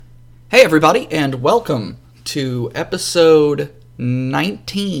Hey everybody, and welcome to episode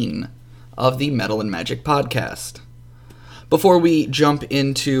 19 of the Metal and Magic podcast. Before we jump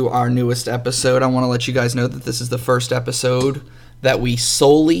into our newest episode, I want to let you guys know that this is the first episode that we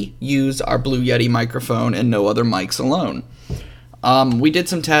solely use our Blue Yeti microphone and no other mics alone. We did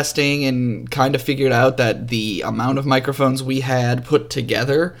some testing and kind of figured out that the amount of microphones we had put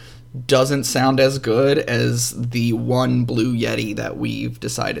together doesn't sound as good as the one Blue Yeti that we've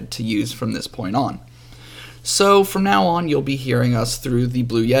decided to use from this point on. So from now on, you'll be hearing us through the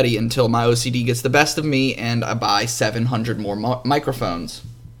Blue Yeti until my OCD gets the best of me and I buy 700 more microphones.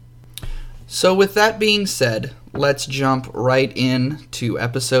 So with that being said, let's jump right in to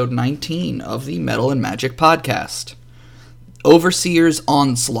episode 19 of the Metal and Magic podcast. Overseer's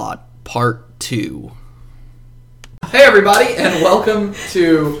Onslaught, Part 2. Hey everybody, and welcome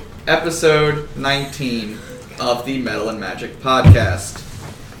to episode 19 of the Metal and Magic podcast.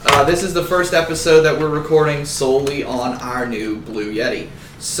 This is the first episode that we're recording solely on our new Blue Yeti.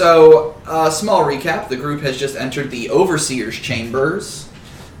 So, small recap, the group has just entered the Overseer's Chambers.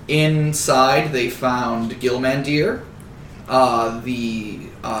 Inside, they found Gilmandir, the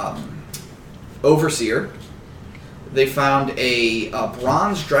Overseer. They found a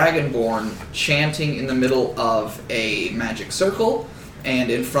bronze dragonborn chanting in the middle of a magic circle,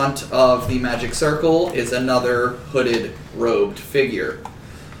 and in front of the magic circle is another hooded, robed figure.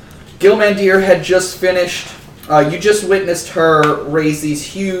 Gilmandir had just finished. You just witnessed her raise these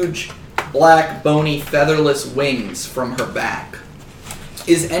huge, black, bony, featherless wings from her back.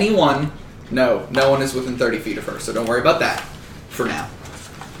 Is anyone... No one is within 30 feet of her, so don't worry about that for now.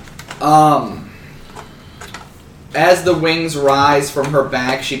 As the wings rise from her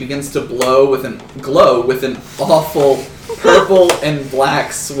back, she begins to glow with an awful purple and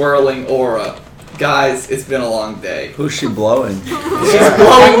black swirling aura. Guys, it's been a long day. Who's she blowing? She's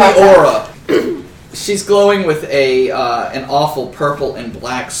glowing the aura. She's glowing with an awful purple and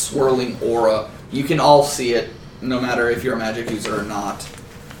black swirling aura. You can all see it, no matter if you're a magic user or not.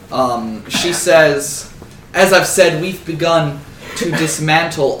 She says, "As I've said, we've begun to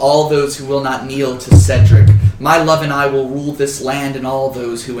dismantle all those who will not kneel to Cedric. My love and I will rule this land and all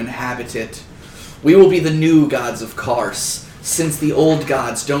those who inhabit it. We will be the new gods of Kars, since the old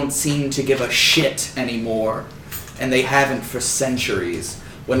gods don't seem to give a shit anymore, and they haven't for centuries.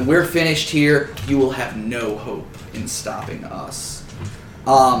 When we're finished here, you will have no hope in stopping us."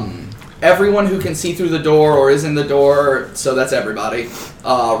 Everyone who can see through the door or is in the door, so that's everybody,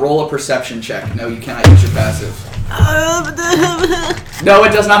 roll a perception check. No, you cannot use your passive. No,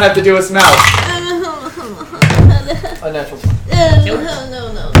 it does not have to do with smell. Unnatural.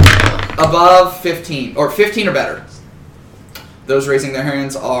 No. Above 15, or 15 or better. Those raising their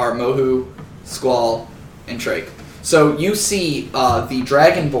hands are Mohu, Squall, and Trake. So you see the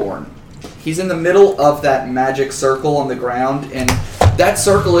Dragonborn. He's in the middle of that magic circle on the ground, and that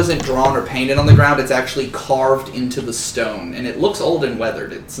circle isn't drawn or painted on the ground, it's actually carved into the stone, and it looks old and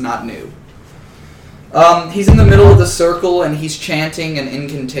weathered, it's not new. He's in the middle of the circle, and he's chanting an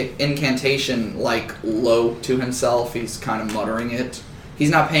incantation, like, low to himself. He's kind of muttering it. He's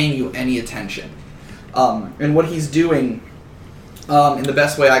not paying you any attention. And what he's doing, in the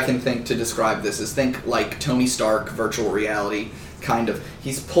best way I can think to describe this, is think like Tony Stark, virtual reality, kind of.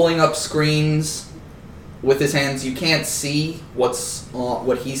 He's pulling up screens with his hands. You can't see what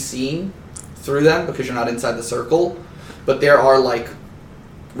he's seeing through them, because you're not inside the circle. But there are, like,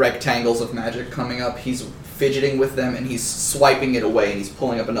 rectangles of magic coming up. He's fidgeting with them, and he's swiping it away, and he's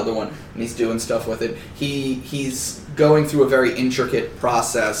pulling up another one, and he's doing stuff with it. He's going through a very intricate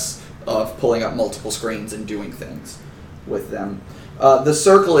process of pulling up multiple screens and doing things with them. The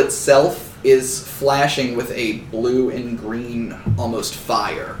circle itself is flashing with a blue and green, almost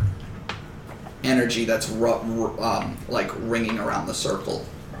fire energy that's like ringing around the circle.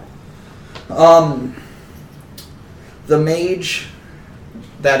 The mage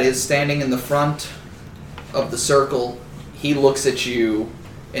that is standing in the front of the circle, he looks at you,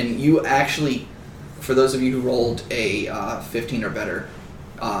 and you actually, for those of you who rolled a 15 or better,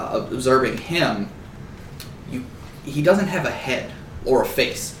 observing him, he doesn't have a head or a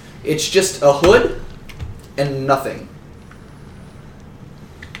face. It's just a hood and nothing.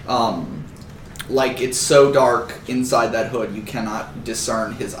 Like, it's so dark inside that hood, you cannot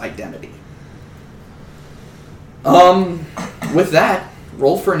discern his identity. With that,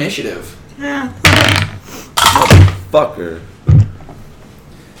 roll for initiative. Motherfucker.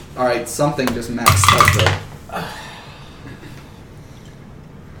 Alright, something just maxed out there.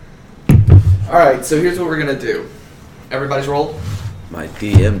 Alright, so here's what we're gonna do. Everybody's roll? My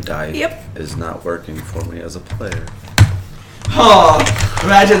DM die Yep. is not working for me as a player. Oh,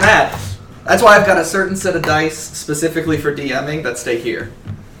 imagine that. That's why I've got a certain set of dice specifically for DMing that stay here.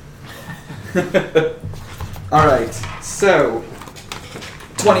 Alright, so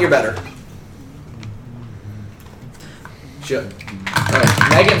 20 or better. Alright,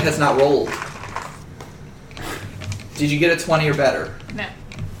 Megan has not rolled. Did you get a 20 or better? No.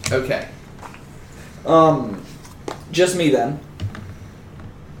 Okay. Just me then.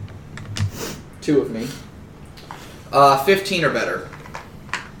 2 of me. 15 or better.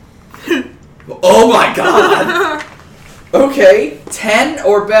 Oh my god! Okay, 10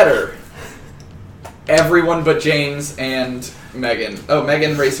 or better. Everyone but James and Megan. Oh,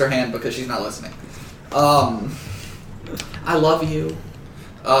 Megan raised her hand because she's not listening. I love you.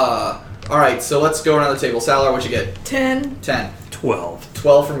 Alright, so let's go around the table. Salar, what'd you get? 10. 10. 12.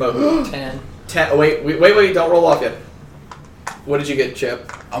 12 for Mohu. 10. 10. Oh, wait, don't roll off yet. What did you get,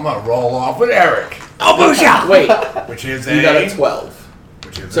 Chip? I'm gonna roll off with Eric, Oh, booyah! Wait, which is you got a 12.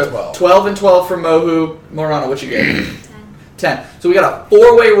 Which is So a 12. 12 and 12 for Mohu. Morana, what you get? 10. So we got a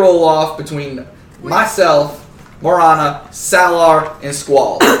 4-way roll off between myself, Morana, Salar, and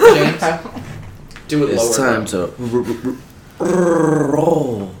Squall. James, do it lower. It's time to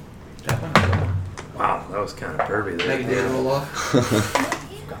roll. Wow, that was kind of pervy there. Megan, did it roll off?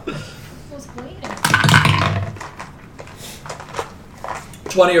 I was waiting.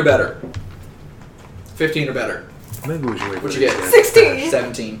 20 or better. 15 or better. Maybe we should wait. What'd for you this get? guy. 16.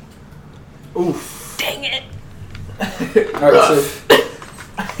 17. Oof. Dang it. Alright,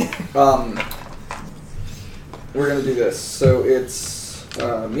 so we're gonna do this. So it's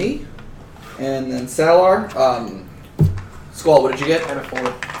me and then Salar. Squall, what did you get? And a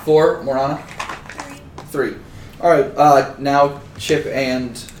 4. 4. Morana? 3. Alright, now Chip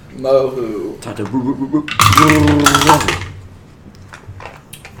and Mohu. Time to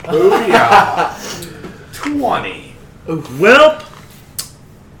Booyah. 20. Well,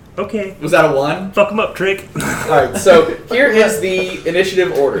 okay. Was that a 1? Fuck him up, Trick. Alright, so here is the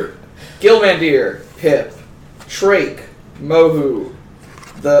initiative order. Gilmandir, Pip, Trake, Mohu,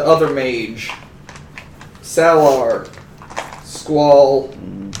 the other mage, Salar, Squall.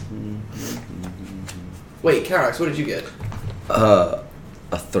 Wait, Karax, what did you get? a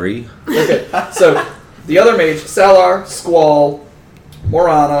 3. Okay, so the other mage, Salar, Squall,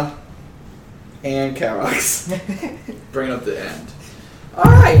 Morana, and Karax. Bringing up the end.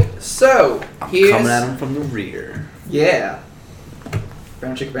 Alright, so here's... Coming at him from the rear. Yeah.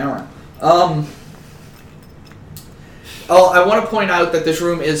 Brown chicken brown. Oh, I want to point out that this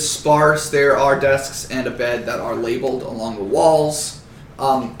room is sparse. There are desks and a bed that are labeled along the walls.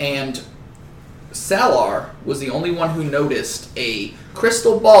 And Salar was the only one who noticed a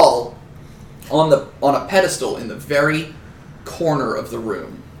crystal ball on a pedestal in the very corner of the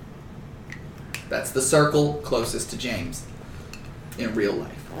room. That's the circle closest to James in real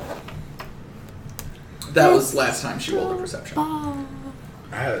life. That was last time she rolled a perception. I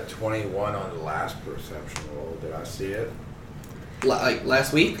had a 21 on the last perception roll. Did I see it? Like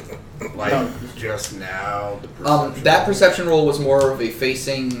last week? Like just now, the perception That roll? perception roll was more of a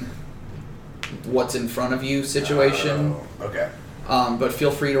facing what's in front of you situation. Oh, okay. But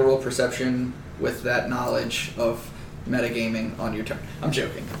feel free to roll perception with that knowledge of metagaming on your turn. I'm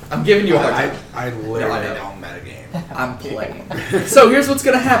joking. I'm giving you a hard time. I literally I know. don't metagame. I'm playing. So here's what's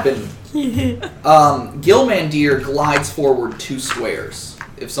gonna happen. Gilmandir glides forward 2 squares.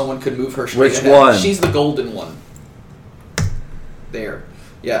 If someone could move her straight Which ahead. one? She's the golden one. There.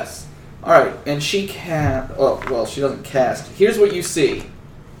 Yes. Alright, and she can... Oh, well, she doesn't cast. Here's what you see.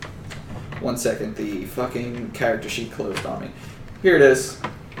 1 second, the fucking character sheet closed on me. Here it is.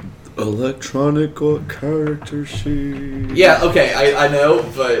 Electronic character sheet. Yeah, okay, I know,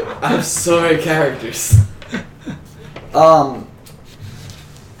 but I have so many characters.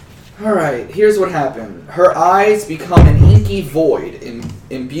 Alright, here's what happened. Her eyes become an inky void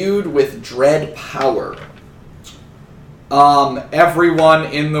imbued with dread power. Everyone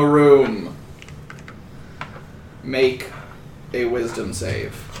in the room make a wisdom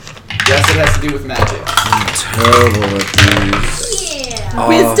save. Yes, it has to do with magic. I'm terrible at these. Yeah.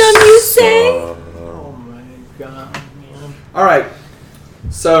 Wisdom, you say? Oh my god, man. Alright,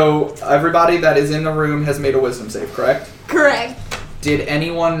 so everybody that is in the room has made a wisdom save, correct? Correct. Did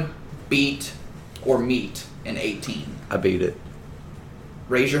anyone beat or meet an 18? I beat it.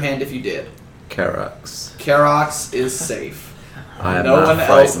 Raise your hand if you did. Karax. Karox is safe. I am No not one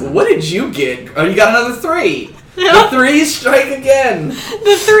else. frightened. What did you get? Oh, you got another 3. Yeah. The 3s strike again.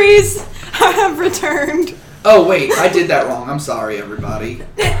 The 3s have returned. Oh wait, I did that wrong. I'm sorry, everybody.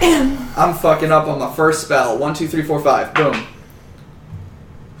 I'm fucking up on my first spell. 1, 2, 3, 4, 5. Boom.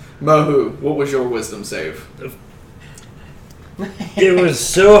 Mohu, what was your wisdom save? It was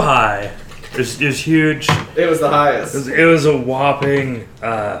so high It was huge. It was the highest. It was a whopping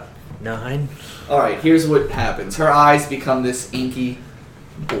 9. Alright, here's what happens. Her eyes become this inky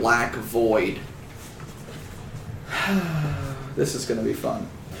black void. This is going to be fun.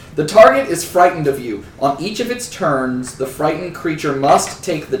 The target is frightened of you. On each of its turns, the frightened creature must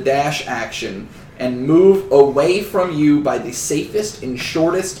take the dash action and move away from you by the safest and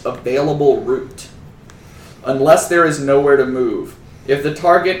shortest available route, unless there is nowhere to move. If the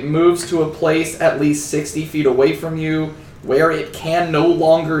target moves to a place at least 60 feet away from you, where it can no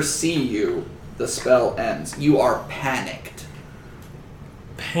longer see you, the spell ends. You are panicked.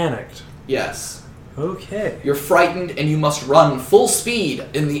 Panicked. Yes. Okay. You're frightened and you must run full speed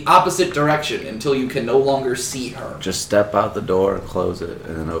in the opposite direction until you can no longer see her. Just step out the door and close it,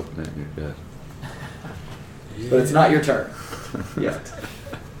 and then open it, and you're good. But it's not your turn yet.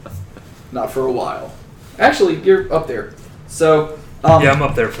 Not for a while. Actually, you're up there. So, Yeah, I'm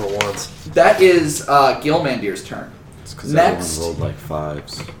up there for once. that is Gilmandir's turn. It's because Next. everyone rolled like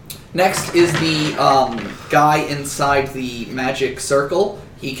 5s. Next is the guy inside the magic circle.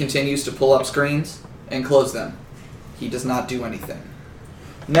 He continues to pull up screens and close them. He does not do anything.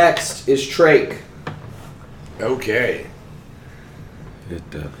 Next is Trake. Okay. Hit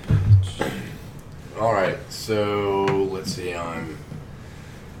that bitch. Alright, so let's see, I'm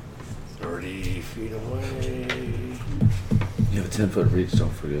 30 feet away. You have a 10-foot reach,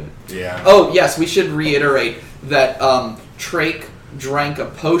 don't forget. Yeah. Oh, yes, we should reiterate that Trake drank a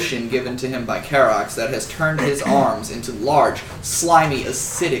potion given to him by Karox that has turned his arms into large, slimy,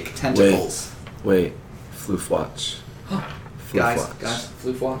 acidic tentacles. Wait. Floof watch. Guys,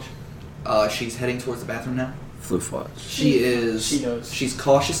 Floof watch. She's heading towards the bathroom now. Floof watch. She is. She knows. She's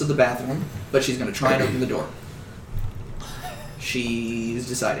cautious of the bathroom, but she's going to try and open the door. She's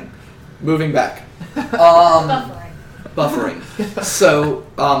deciding. Moving back. Buffering. So,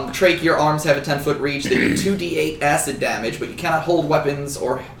 Trake, your arms have a 10-foot reach. They do 2d8 acid damage, but you cannot hold weapons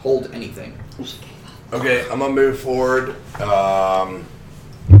or hold anything. Okay, I'm gonna move forward,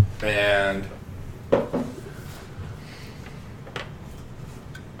 and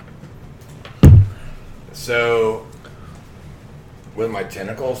so with my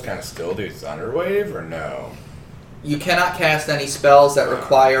tentacles, can I still do Thunder Wave or no? You cannot cast any spells that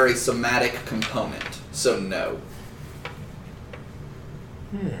require a somatic component, so no.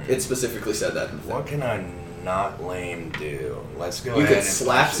 It specifically said that in the thing. What can I not lame do? Let's go You ahead could and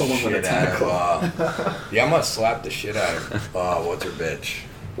slap punch the someone with a shit out of, tentacle. yeah, I'm gonna slap the shit out of what's her bitch?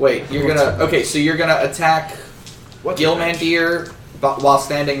 Wait, you're gonna... Okay, so you're gonna attack What's her bitch? Gilmandir while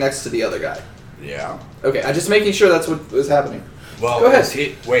standing next to the other guy. Yeah. Okay, I'm just making sure that's what was happening. Well, Go ahead. Is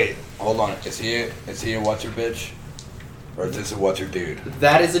he, wait, hold on. Is he a what's her bitch? Or is this a what's her dude?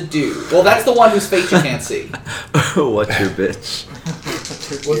 That is a dude. Well, that's the one whose fate you can't see. What's your bitch?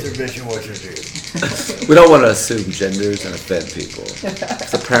 What's her bitch and what's her dude? We don't want to assume genders and offend people.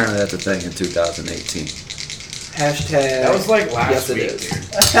 It's apparently that's a thing in 2018. Hashtag... That was like last yes, it week, is.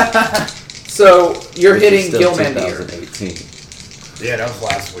 dude. So, you're Which is hitting still Gilmandir. 2018. Yeah, that was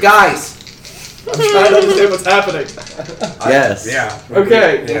last week. Guys! I'm trying to understand what's happening. Yes. Yeah.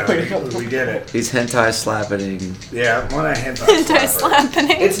 Okay. We get it. He's hentai slapping. Yeah, when I hit Anti-slapping.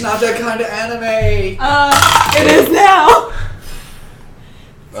 It's not that kind of anime. It is now.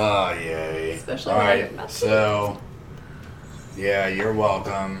 Oh, yay. Especially All when right, I'm not so, yeah, you're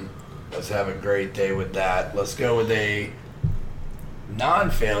welcome. Let's have a great day with that. Let's go with a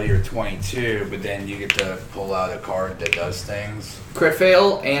non-failure 22, but then you get to pull out a card that does things. Crit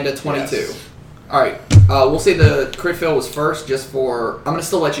fail and a 22. Yes. Alright, we'll say the crit fail was first just for... I'm going to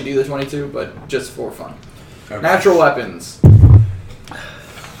still let you do the 22, but just for fun. Okay. Natural weapons.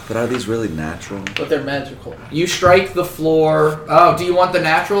 But are these really natural? But they're magical. You strike the floor... Oh, do you want the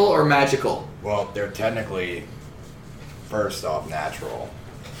natural or magical? Well, they're technically, first off, natural.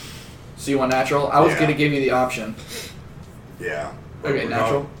 So you want natural? I was Yeah. going to give you the option. Yeah. Okay, We're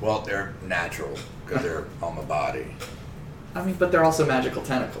natural? well, they're natural because they're on my body. I mean, but they're also magical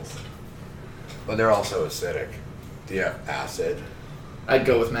tentacles. But they're also acidic. Do you have acid? I'd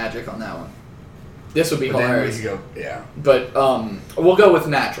go with magic on that one. This would be But then we hilarious. could go, yeah. But we'll go with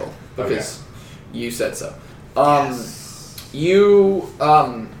natural because you said so.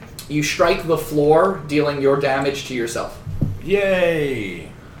 You strike the floor, dealing your damage to yourself. Yay!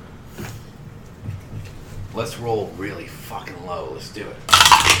 Let's roll really fucking low. Let's do it.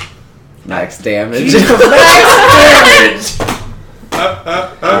 Max damage. Yay!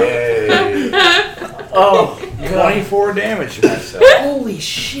 Oh, 24 damage to myself. Holy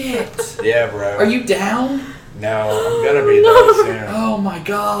shit! Yeah, bro. Are you down? No, I'm gonna be there soon. Oh my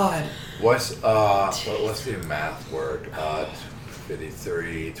god! What's let's do math work.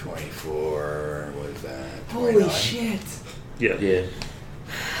 53, 24, what is that? Holy 29? shit. Yeah. Yeah.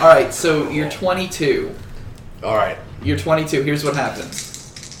 All right, so you're 22. All right. You're 22. Here's what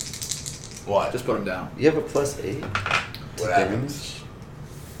happens. What? Just put him down. You have a +8. What happens?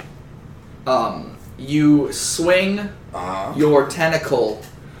 You swing Uh-huh. your tentacle,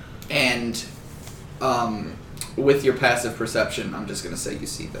 and with your passive perception, I'm just gonna say you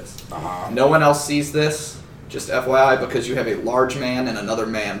see this. Uh-huh. No one else sees this. Just FYI, because you have a large man and another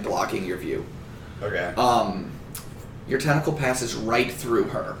man blocking your view. Okay. Your tentacle passes right through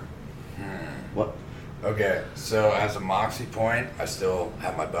her. What? Okay, so as a Moxie point, I still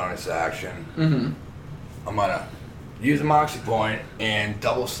have my bonus action. Mm-hmm. I'm gonna use a Moxie point and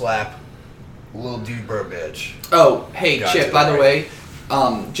double slap little dude bro bitch. Oh, hey, Gotcha, Chip. By the right.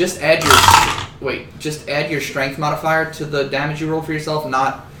 way, just add your strength modifier to the damage you roll for yourself,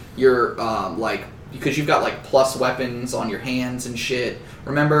 not your because you've got like plus weapons on your hands and shit.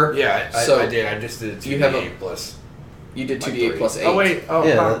 Remember? Yeah, I So did. I just did you have 2d8 plus. You did Like 2d8 three. plus 8. Oh wait,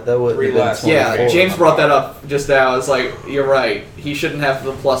 Yeah, that would 3 have been less. 24. Yeah, James brought that up just now. It's like, you're right. He shouldn't have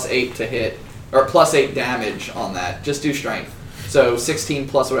the plus 8 to hit, or plus 8 damage on that. Just do strength. So 16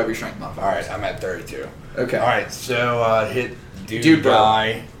 plus whatever your strength modifier. All right, I'm at 32. Okay. All right, so hit Dude bro.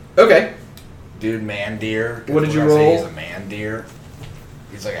 guy, Okay. dude man deer. 'cause What did we're you gonna say roll? He's a man deer.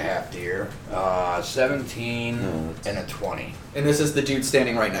 He's like a half deer. 17 and a 20. And this is the dude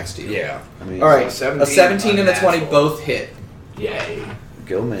standing right next to you. Yeah. I mean, All right. So a 17 and a 20 unnatural. both hit. Yay.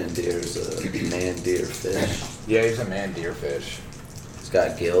 Gillman deer's a man deer fish. Yeah, he's a man deer fish. It's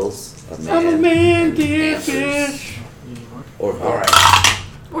got gills. A man deer antlers. Or All right.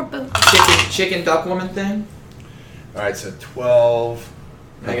 Or both. Chicken duck woman thing? All right, so 12.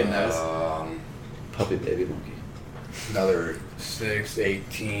 Megan knows. puppy baby monkey. Another 6,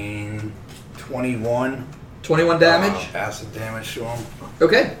 18, 21. 21 damage? Acid damage to him.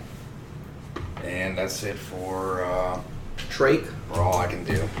 Okay. And that's it for Trake. all I can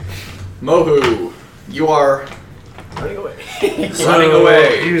do. Mohu, you are Running away. running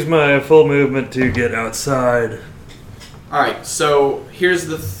away. Use my full movement to get outside. Alright, so here's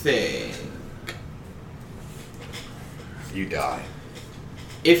the thing. You die.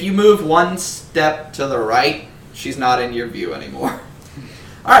 If you move one step to the right, she's not in your view anymore.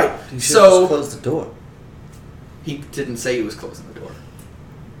 Alright, You should so just close the door. he didn't say he was closing the door.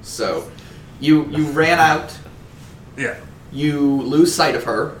 So you ran out, Yeah. you lose sight of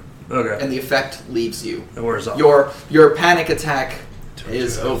her, Okay. and the effect leaves you. And where's all? Your panic attack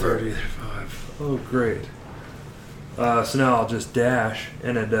is over. 35. Oh, great. So now I'll just dash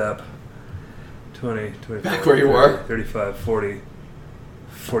and end up 20, 25, Back where you 30, were? 35, 40,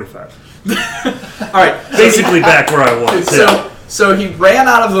 45. Alright, Basically back where I was. Yeah. So he ran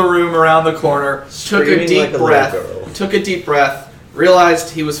out of the room around the corner, took a Screaming deep like a little breath, girl.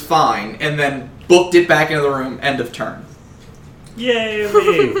 realized he was fine, and then booked it back into the room. End of turn. Yay,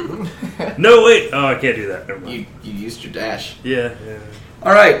 me. No, wait. Oh, I can't do that. Never mind. You used your dash. Yeah.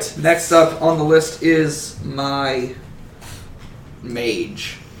 All right. Next up on the list is my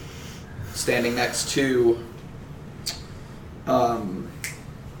mage, standing next to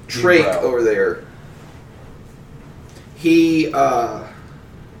Drake Bro. over there. He the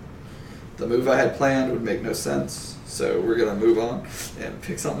move I had planned would make no sense, so we're gonna move on and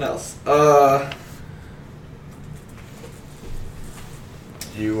pick something else.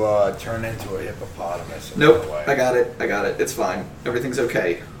 You turn into a hippopotamus. and Nope, run away. I got it. It's fine. Everything's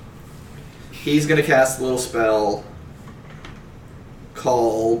okay. He's gonna cast a little spell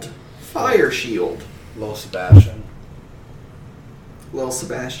called Fire Shield. Little Sebastian. Little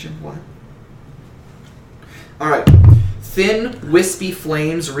Sebastian, what? Alright. Thin, wispy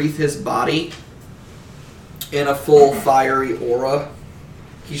flames wreath his body in a full fiery aura.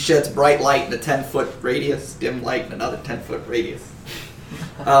 He sheds bright light in a 10-foot radius, dim light in another 10-foot radius.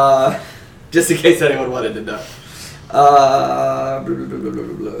 Just in case anyone wanted to know. Blah, blah, blah, blah,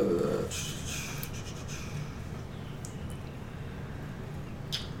 blah, blah.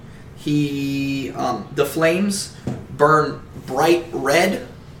 He, the flames burn bright red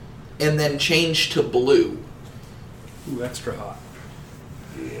and then change to blue. Ooh, extra hot.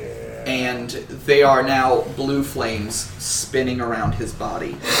 Yeah. And they are now blue flames spinning around his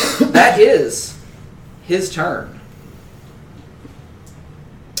body. That is his turn.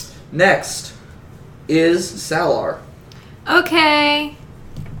 Next is Salar. Okay.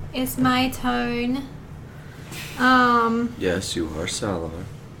 It's my turn. Yes, you are Salar.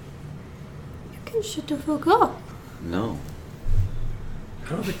 You can shut the fuck up. No. I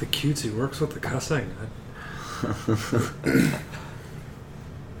don't think the cutesy works with the cussing.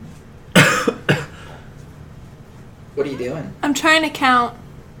 What are you doing? I'm trying to count.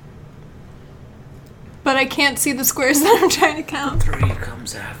 But I can't see the squares that I'm trying to count. 3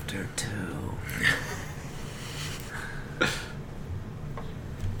 comes after 2.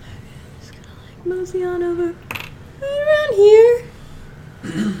 Just gonna mosey on over right around here.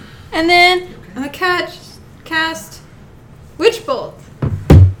 And then I'm gonna cast Witch Bolt.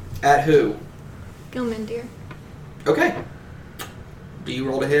 At who? Gilmandir. Okay. Do you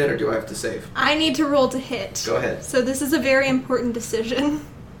roll to hit or do I have to save? I need to roll to hit. Go ahead. So this is a very important decision.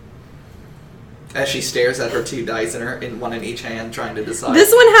 As she stares at her 2 dice in one in each hand, trying to decide.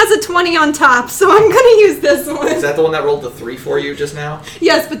 This one has a 20 on top, so I'm gonna use this one. Is that the one that rolled the 3 for you just now?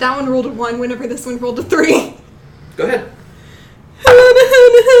 Yes, but that one rolled a 1 whenever this one rolled a 3. Go ahead.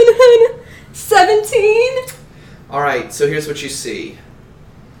 17. Alright, so here's what you see.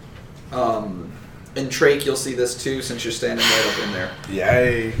 In Trake, you'll see this too, since you're standing right up in there.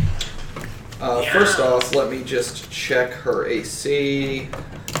 Yay. First off, let me just check her AC.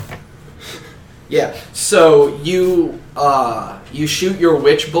 Yeah, so you shoot your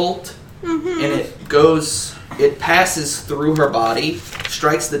witch bolt, and it passes through her body,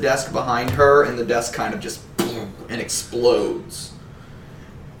 strikes the desk behind her, and the desk kind of just and explodes.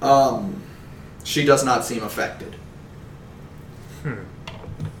 She does not seem affected.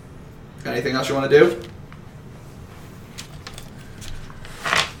 Anything else you want to do?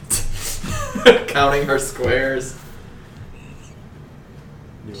 Counting her squares.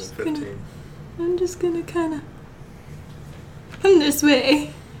 You went 15. I'm just gonna kind of come this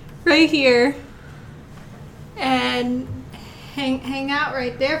way, right here, and hang out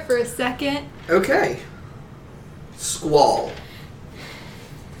right there for a second. Okay. Squall.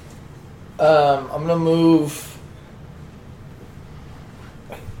 I'm gonna move.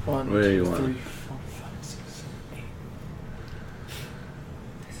 One, Where do you 2, want 3, it? 4, 5, 6, 7, 8.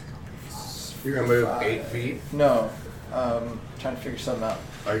 You're gonna move 8 feet? No, trying to figure something out.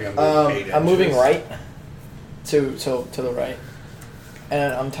 Are you gonna move 8 I'm moving inches? right to the right,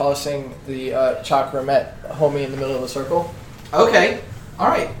 and I'm tossing the Chakramet homie in the middle of the circle. Okay.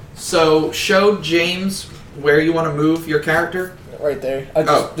 Alright. So show James where you want to move your character. Right there.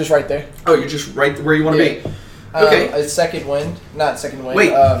 Oh. Just right there. Oh, you're just right where you want to be. Okay. It's second wind, not second wind.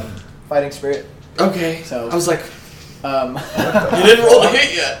 Wait. Fighting spirit. Okay. So- I was like, Um, you didn't roll a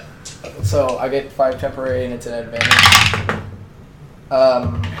hit yet. so I get 5 temporary, and it's an advantage.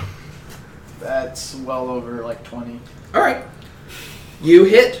 That's well over like 20. Alright. You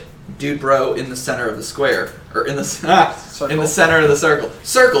hit Dude Bro in the center of the square. Or in the Circle? in the center of the circle.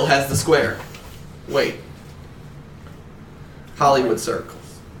 Circle has the square. Wait. Hollywood Circles.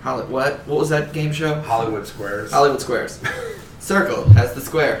 What? What was that game show? Hollywood Squares. Hollywood Squares. Circle has the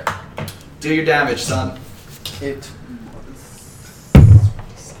square. Do your damage, son. It.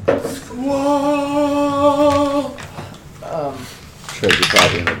 Whoa! Sure, you're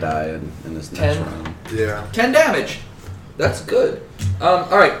probably gonna die in this next 10. round. Yeah. 10 damage. That's good.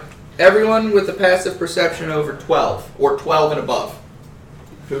 Alright. Everyone with a passive perception over 12. Or 12 and above.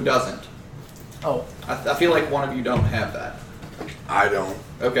 Who doesn't? Oh. I feel like one of you don't have that. I don't.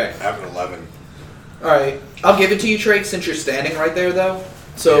 Okay. I have an 11. Alright. I'll give it to you, Trake, since you're standing right there, though.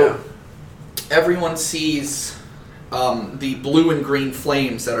 So, everyone sees the blue and green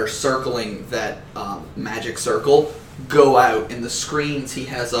flames that are circling that magic circle go out, and the screens he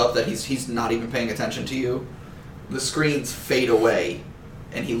has up that he's not even paying attention to you, the screens fade away,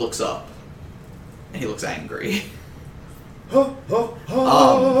 and he looks up, and he looks angry.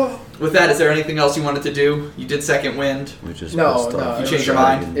 With that, is there anything else you wanted to do? You did second wind. We just No, pissed no, off. You it changed was- your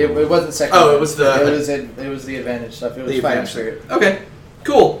mind? It wasn't second. Oh, it wind. was the- It was the advantage stuff. It was The fighting advantage. spirit. Okay,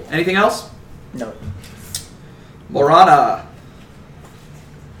 cool. Anything else? No. Morana.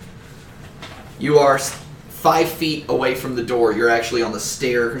 You are 5 feet away from the door. You're actually on the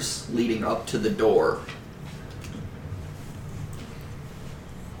stairs leading up to the door.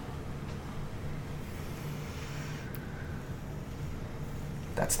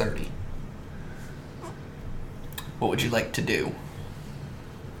 That's 30. What would you like to do?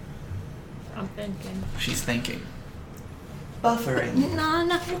 I'm thinking. She's thinking. Buffering. No, I'm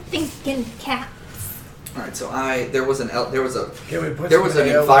not thinking cats. All right, so there was an Can we put there was some an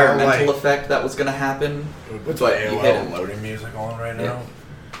AOL, environmental like, effect that was going to happen. Can we put But some you hit AOL him. loading music on right Yeah. now?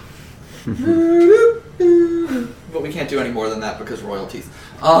 But we can't do any more than that because royalties.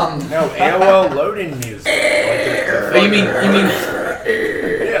 No, AOL loading music. Oh, you mean?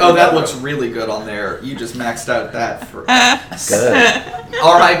 Oh, that looks really good on there. You just maxed out that for Good.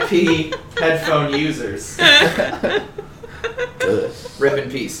 R.I.P. headphone users. Good. Rip in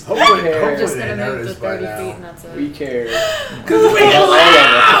peace. Hopefully, We're I'm just hopefully gonna they move the noticed by 30 now. feet and that's it. We care.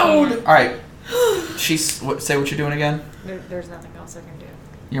 All right. say what you're doing again. There's nothing else I can do.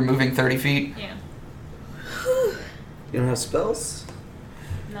 You're moving 30 feet. Yeah. You don't have spells?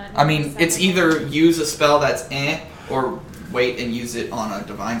 Not I mean, necessarily. it's either use a spell that's or wait and use it on a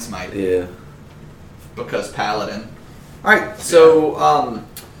divine smite Yeah. because paladin. All right, so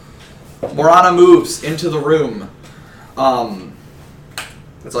Morana moves into the room.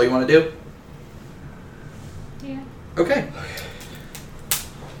 That's all you want to do? Yeah. Okay.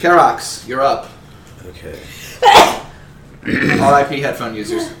 Karox, you're up. Okay. R.I.P. headphone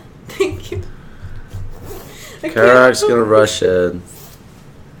users. Thank you. Karak's gonna rush in.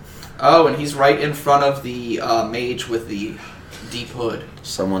 Oh, and he's right in front of the mage with the deep hood.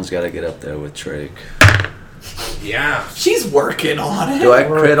 Someone's gotta get up there with Drake. Yeah. She's working on it. Do I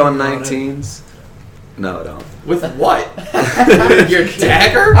crit on Working on it. 19s? No, I don't. With what? Your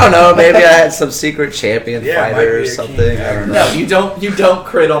dagger? I don't know, maybe I had some secret champion Yeah, it might fighter be or a something. king I don't know. No, you don't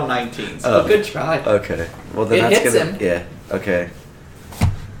crit on 19s. Oh. But good try. Okay. Well, then It that's hits gonna. him. Yeah. Okay.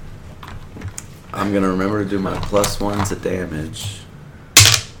 I'm gonna remember to do my +1 to damage.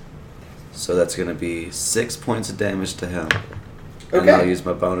 So that's gonna be 6 points of damage to him. And Okay. I'll use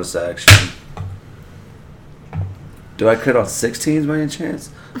my bonus action. Do I crit on 16s by any chance?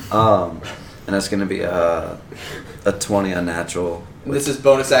 And that's gonna be a 20 unnatural. This is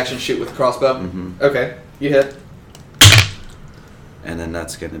bonus action shoot with crossbow. Mhm. Okay, you hit. And then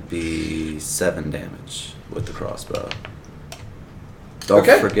that's gonna be 7 damage with the crossbow. Don't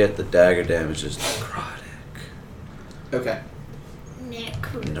Okay. forget the dagger damage is necrotic. Okay.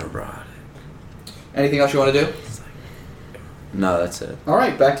 Neurotic. Anything else you want to do? No, that's it. All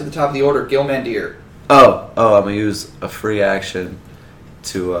right, back to the top of the order. Gilmandir. Oh, I'm gonna use a free action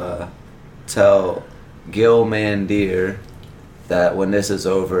to tell Gilmandir that when this is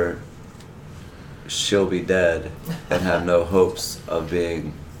over, she'll be dead and have no hopes of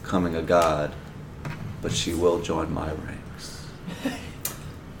becoming a god, but she will join my ranks.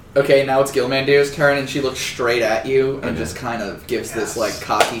 Okay, now it's Gilmandir's turn, and she looks straight at you and Okay. just kind of gives this like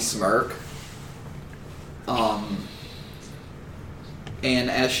cocky smirk.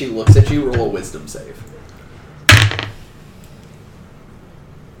 And as she looks at you, roll a wisdom save.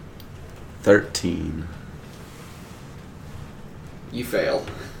 13. You fail.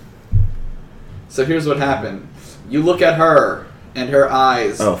 So here's what happened. You look at her, and her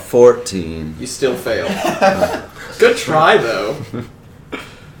eyes. Oh, 14. You still fail. Good try, though.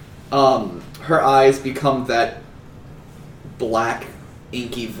 Her eyes become that black,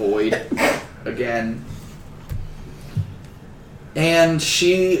 inky void again. And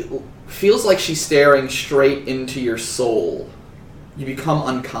she feels like she's staring straight into your soul. You become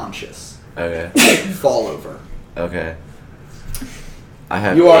unconscious. Okay. Fall over. Okay. I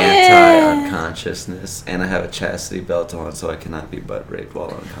have You are- anti-unconsciousness, and I have a chastity belt on, so I cannot be butt raped while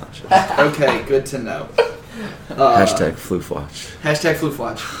unconscious. Okay, good to know. Hashtag Floofwatch. Hashtag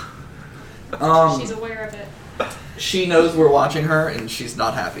Floofwatch. She's aware of it. She knows we're watching her, and she's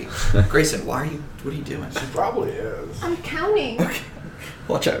not happy. Grayson, what are you doing? She probably is. I'm counting.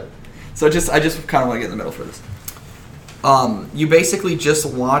 Watch out. So I just kind of want to get in the middle for this. You basically just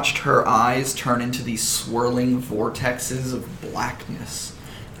watched her eyes turn into these swirling vortexes of blackness,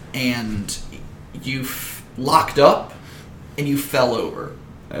 and you locked up, and you fell over.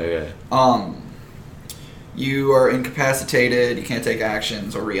 Okay. You are incapacitated, you can't take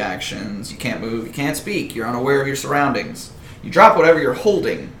actions or reactions, you can't move, you can't speak, you're unaware of your surroundings. You drop whatever you're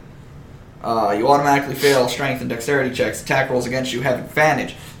holding. You automatically fail strength and dexterity checks. Attack rolls against you have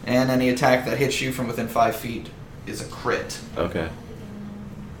advantage, and any attack that hits you from within 5 feet is a crit. Okay.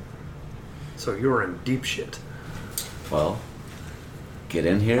 So you're in deep shit. Well, get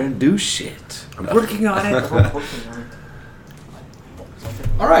in here and do shit. I'm working on it.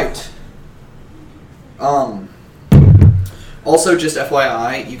 Alright. Also, just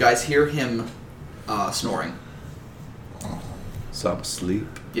FYI, you guys hear him snoring. So I'm asleep.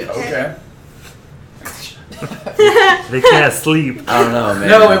 Yes. Okay. They can't sleep. I don't know, man.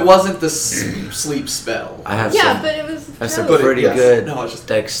 No, it wasn't the sleep spell. I have Yeah, some, but it was. I have some But it- pretty yes. good No, it's just-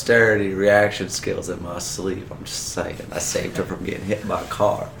 dexterity reaction skills in my sleep. I'm just saying. I saved her from getting hit by a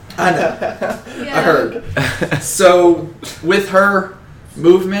car. I know. Yeah. I heard. So, with her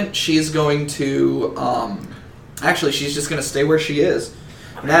movement, she's going to. Actually, she's just going to stay where she is.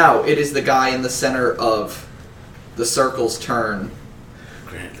 Now, it is the guy in the center of the circle's turn.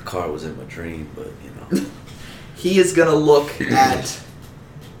 Granted, the car was in my dream, but you know. He is going to look at.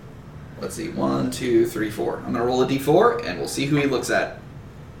 Let's see. 1, 2, 3, 4. I'm going to roll a d4, and we'll see who he looks at.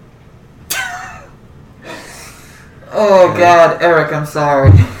 Oh, God. Eric, I'm sorry.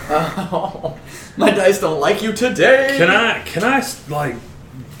 My dice don't like you today. Can I like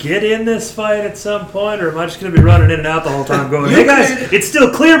get in this fight at some point, or am I just going to be running in and out the whole time going, hey guys, it's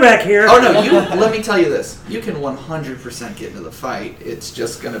still clear back here? Oh no, let me tell you this. You can 100% get into the fight. It's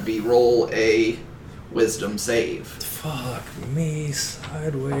just going to be roll a wisdom save. Fuck me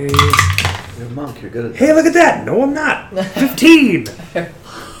sideways. You're a monk. You're good at Hey, look at that. No, I'm not. 15. So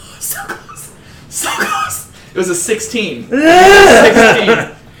close. So close. It was a 16.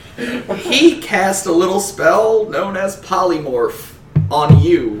 16. He cast a little spell known as Polymorph on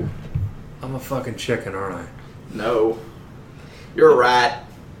you. I'm a fucking chicken, aren't I? No. You're a rat.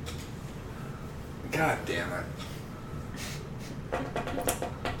 God damn it.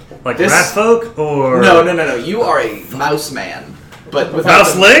 Like This- rat folk, or No. You are a mouse man. But without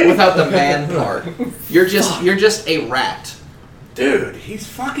Mouseling? without the man part. You're just a rat. Dude, he's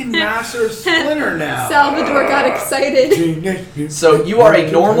fucking Master Splinter now. Salvador got excited. So you are a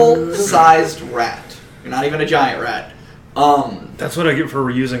normal sized rat. You're not even a giant rat. That's what I get for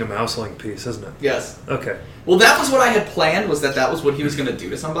reusing a mouseling piece, isn't it? Yes. Okay. Well, that was what I had planned, was that was what he was going to do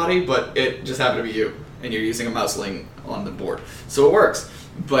to somebody, but it just happened to be you, and you're using a mouseling on the board. So it works.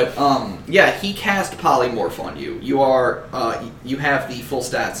 But, yeah, he cast Polymorph on you. You are, you have the full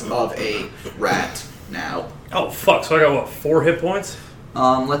stats of a rat now. Oh, fuck. So I got, what, 4 hit points?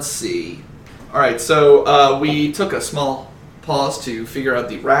 Let's see. Alright, so, we took a small pause to figure out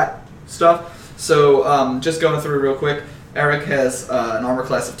the rat stuff. So, just going through real quick, Eric has an armor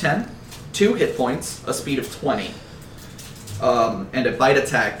class of 10, 2 hit points, a speed of 20, and a bite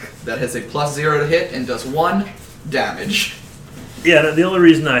attack that has a +0 to hit and does 1 damage. Yeah, the only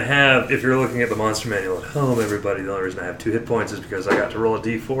reason I have, if you're looking at the monster manual at home, everybody, the only reason I have 2 hit points is because I got to roll a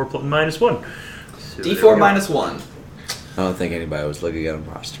d4 -1. So there we D4 go. -1. I don't think anybody was looking at a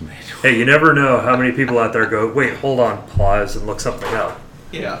monster manual. Hey, you never know how many people out there go, wait, hold on, pause, and look something up.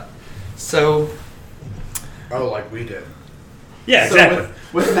 Yeah. So... Oh, like we did. Yeah, so exactly.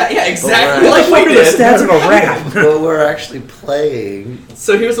 with that, yeah, exactly. But Like we what are the did. stats of a rat? But we're actually playing.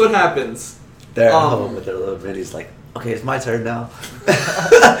 So here's what happens. They're at home with their little minis like, okay, it's my turn now.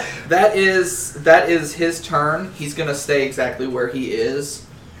 That is his turn. He's gonna stay exactly where he is.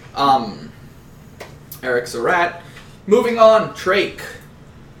 Eric's a rat. Moving on, Trake.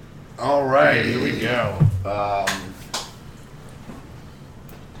 All right, here we go.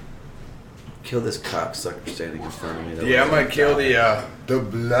 Kill this cocksucker standing in front of me. That Yeah, I'm gonna kill the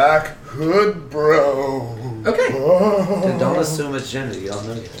Black Hood Bro. Okay. Dude, don't assume it's gender. You don't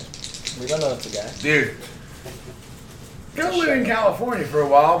know yet. We don't know it's a guy. Dude, go live in California for a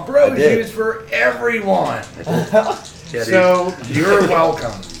while. Bro's I did. used for everyone. Yeah, dude. So you're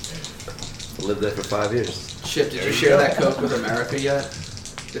welcome. I lived there for 5 years. Shit, did you share that Coke with America yet?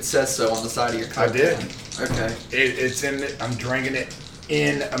 It says so on the side of your Coke. I did. Okay. It's in. I'm drinking it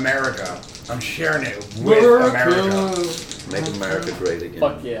in America. I'm sharing it with America. Make America great again.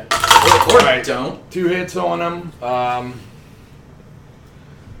 Fuck yeah. Or Right. don't. 2 hits on him.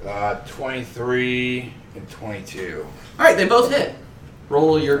 23 and 22. Alright, they both hit.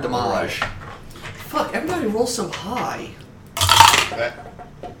 Roll your damage. Alright. Fuck, everybody rolls so high.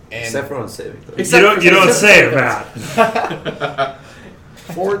 Except And for on saving throw. Except You don't for- say it, Matt.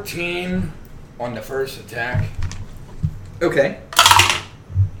 14 on the first attack. Okay.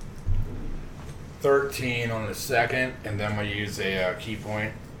 13 on the second, and then we use a key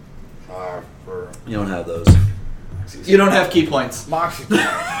point for You don't have those. You don't have key points. Moxie.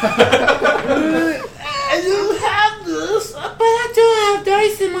 I don't have this, but I do have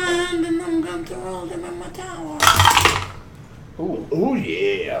dice in my hand, and I'm going to roll them in my tower. Ooh,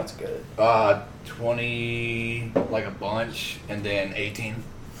 yeah. That's good. 20 like a bunch, and then 18.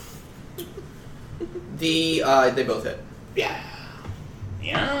 They both hit. Yeah.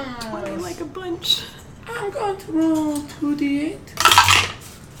 Yeah. 20 like a bunch. I'm going to roll 2d8.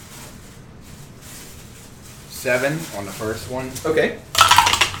 7 on the first one, Okay.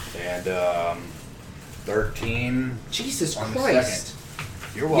 and 13 Jesus on the Christ. second.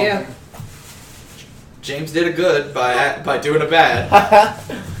 You're welcome. Yeah. James did a good by doing a bad.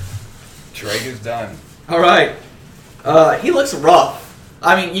 Drake is done. Alright. He looks rough.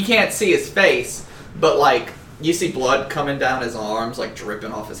 I mean, you can't see his face, but like, you see blood coming down his arms, like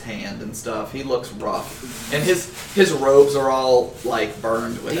dripping off his hand and stuff. He looks rough. And his robes are all like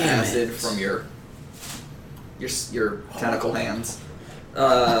burned with Damn acid it. from your tentacle hands.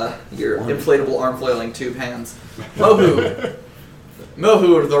 Your inflatable arm flailing tube hands. Mohu.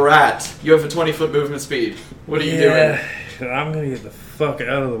 Mohu the rat. You have a 20-foot movement speed. What are you doing? I'm going to get the fuck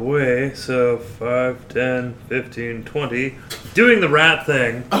out of the way. So 5, 10, 15, 20. Doing the rat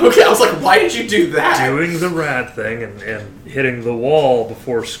thing. Okay, I was like, why did you do that? Doing the rat thing and hitting the wall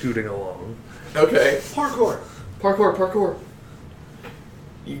before scooting along. Okay. Parkour. Parkour.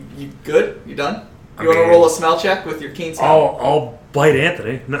 You good? You done? I You want to mean- roll a smell check with your keen smell? I'll bite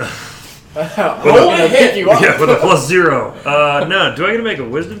Anthony. No. I'm gonna pick you up. Yeah, with a +0. No, do I get to make a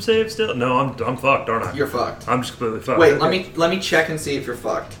wisdom save still? No, I'm fucked, aren't I? You're fucked. I'm just completely fucked. Wait, Okay. let me check and see if you're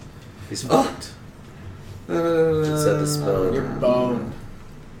fucked. He's Oh. fucked. Said the spell. You're boned.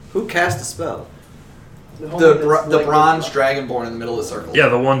 Who cast the spell? The bronze dragonborn in the middle of the circle. Yeah,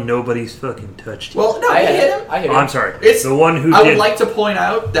 the one nobody's fucking touched. Well, no, I you hit hit him. him. I hit Oh, him. I'm sorry. It's the one who I did. would like to point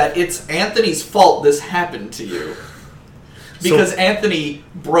out that it's Anthony's fault this happened to you. Because Anthony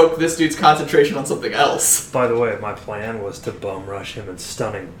broke this dude's concentration on something else. By the way, my plan was to bum rush him and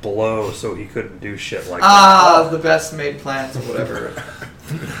stunning blow so he couldn't do shit like The best made plans or whatever.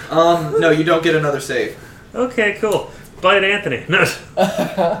 No, you don't get another save. that. Okay, cool. Bite Anthony. No.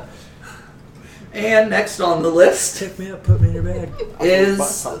 And next on the list Pick me up, put me in your bag. is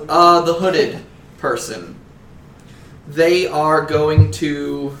the hooded person. They are going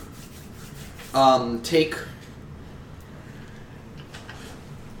to take.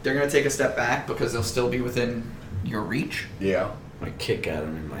 They're going to take a step back because they'll still be within your reach. Yeah. I kick at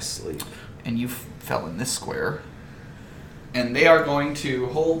him in my sleep. And you fell in this square. And they are going to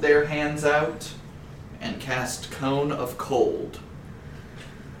hold their hands out and cast Cone of Cold.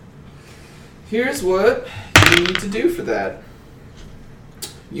 Here's what you need to do for that.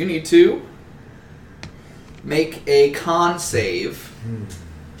 You need to make a con save.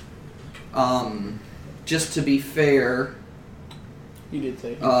 Just to be fair, You did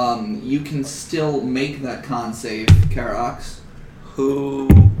say. you can still make that con save, Karox. Who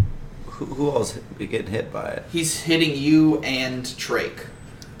else be getting hit by it? He's hitting you and Trake.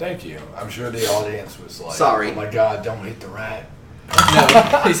 Thank you. I'm sure the audience was like, Sorry. oh my god, don't hit the rat.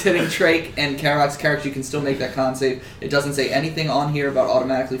 No, he's hitting Trake and Karox. Karox, you can still make that con save. It doesn't say anything on here about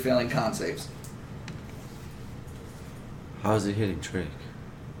automatically failing con saves. How is he hitting Drake?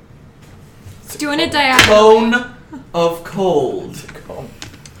 It's doing it diagonally. Cone of Cold.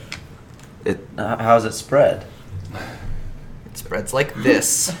 How's it spread? It spreads like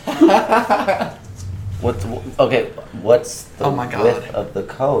this. Okay, what's the Oh my God. width of the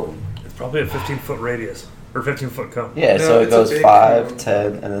cone? It's probably a 15-foot radius. Or 15-foot cone. Yeah, No, so it it's a goes big 5, cone. 10,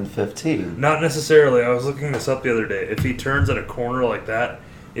 and then 15. Not necessarily. I was looking this up the other day. If he turns at a corner like that,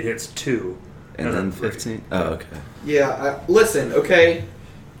 it hits 2. And then three. 15? Oh, okay. Yeah, listen, okay?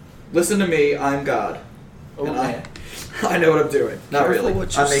 Listen to me, I'm God. Oh, and man. I know what I'm doing. Not Careful really.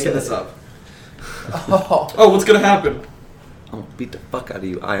 what you I'm making say. this up. Oh. Oh, what's gonna happen? I'll beat the fuck out of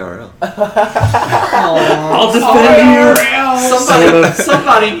you, IRL. I'll defend you!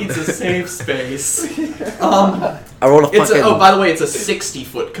 Somebody needs a safe space. I rolled a fucking... By the way, it's a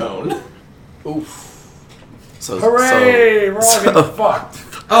 60-foot cone. Oof. So, Hooray! We're all getting fucked.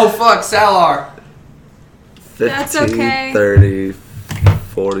 Oh fuck, Salar. 15, That's okay. 30,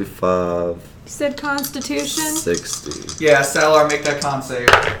 45, You said Constitution. 60. Yeah, Salar, make that con save.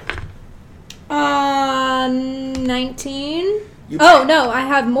 19. You- Oh no, I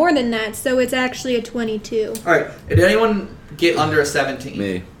have more than that, so it's actually a 22. All right. Did anyone get under a 17?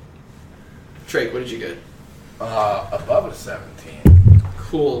 Me. Trake, what did you get? Above a 17.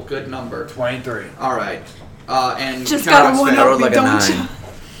 Cool, good number. 23. All right. And Just Karox got one failed. I rolled like a 9.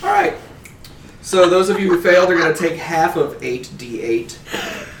 All right. So those of you who failed are going to take half of 8d8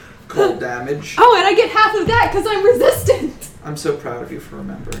 cold damage. Oh, and I get half of that because I'm resistant. I'm so proud of you for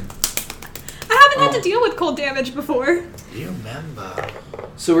remembering. I haven't had to deal with cold damage before. You remember.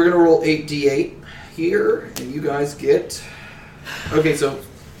 So we're going to roll 8d8 here, and you guys get... Okay, so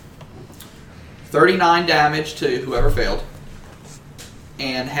 39 damage to whoever failed.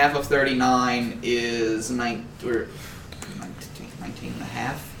 And half of 39 is 19 and a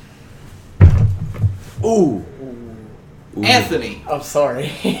half. Ooh. Anthony! I'm sorry.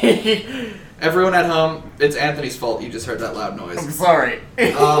 Everyone at home, it's Anthony's fault. You just heard that loud noise. I'm sorry.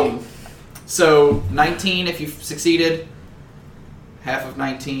 So 19 if you succeeded. Half of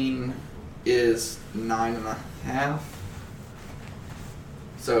 19 is 9.5.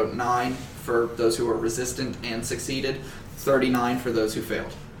 So 9 for those who were resistant and succeeded. 39 for those who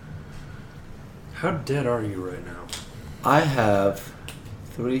failed. How dead are you right now? I have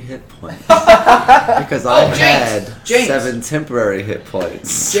 3 hit points. Because I James, had James. 7 temporary hit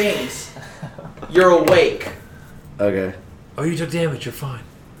points. James, you're awake. Okay. Oh, you took damage. You're fine.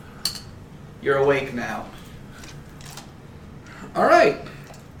 You're awake now. All right.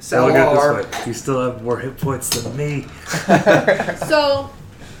 Well, look at it Salar. this way. You still have more hit points than me. So,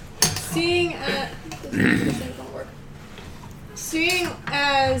 seeing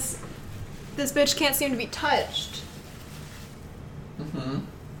as this bitch can't seem to be touched, Mm-hmm.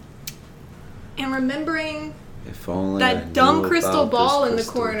 and remembering If only I that dumb knew crystal about ball this in the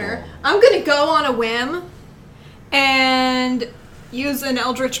crystal corner. ball. I'm gonna go on a whim and use an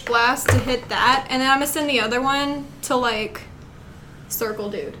Eldritch Blast to hit that, and then I'm gonna send the other one to like circle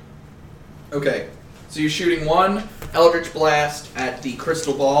dude. Okay, so you're shooting one Eldritch Blast at the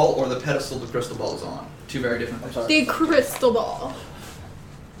crystal ball or the pedestal the crystal ball is on. Two very different things. The crystal ball.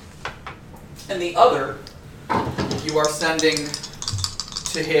 And the other, you are sending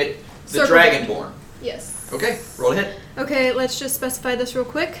to hit the Circle Dragonborn. Yes. Okay, roll a hit. Okay, let's just specify this real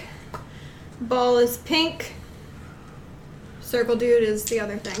quick. Ball is pink. Circle dude is the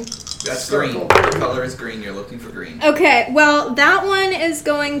other thing. That's Circle. green. The color is green. You're looking for green. Okay, well, that one is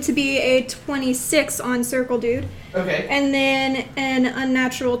going to be a 26 on circle dude, Okay. and then an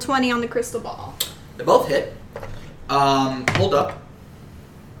unnatural 20 on the crystal ball. They both hit. Hold up.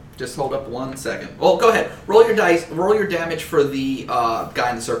 Just hold up 1 second. Well, go ahead. Roll your dice. Roll your damage for the guy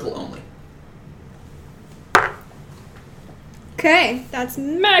in the circle only. Okay, that's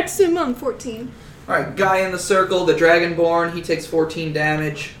maximum 14. All right, guy in the circle, the Dragonborn. He takes 14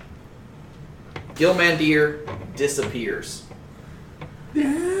 damage. Gilmandir disappears. Here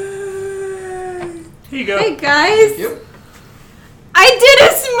you go. Hey guys, Yep. I did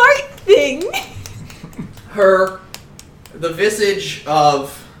a smart thing. The visage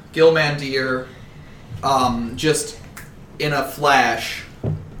of Gilmandir, just in a flash,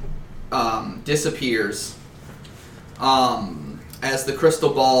 disappears. As the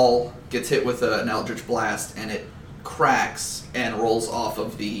crystal ball gets hit with an Eldritch Blast, and it cracks and rolls off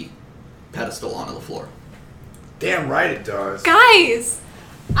of the pedestal onto the floor. Damn right it does. Guys,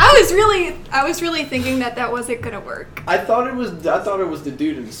 I was really thinking that wasn't gonna work. I thought it was the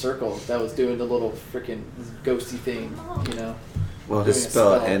dude in the circle that was doing the little freaking ghosty thing, you know. Well, his Doing a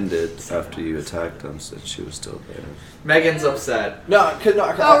spell spell. ended after you attacked him, since she was still there. Megan's upset. No, cause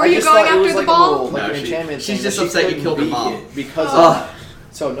no. Oh, were I you just going thought it was after the like ball? A little, like No, an enchantment she's thing just that upset you couldn't killed her beat mom. it because Ugh.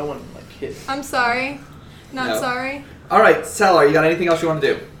 so no one like hit. I'm sorry. Not No. sorry. All right, Salar, you got anything else you want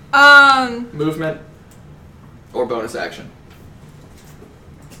to do? Movement or bonus action?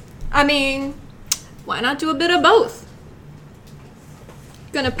 I mean, why not do a bit of both?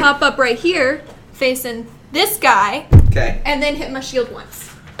 Gonna pop up right here, facing this guy, Okay. and then hit my shield once.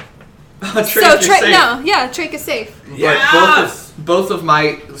 Trake is safe. But both of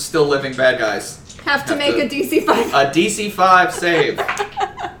my still living bad guys Have to Have make to- a DC 5. a DC 5 save.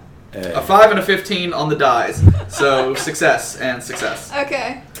 Hey. A 5 and a 15 on the dies. So success and success.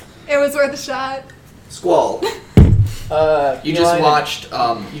 Okay, it was worth a shot. Squall. You just Eli- watched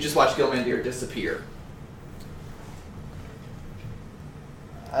Gilmandir disappear.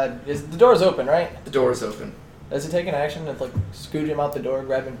 The door's open, right? The door is open. Does it take an action to like scoot him out the door,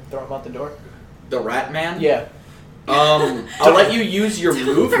 grab him, throw him out the door? The rat man? Yeah. I'll let you use your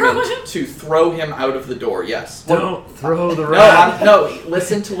movement to throw him out of the door, yes. Don't throw the No, rat.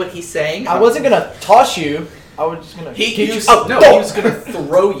 listen to what he's saying. I wasn't gonna toss you. I was just gonna. He get was you out the he door. was gonna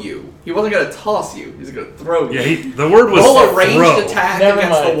throw you. He wasn't gonna toss you. He was gonna throw you. Yeah, the word was Roll a ranged throw. attack Never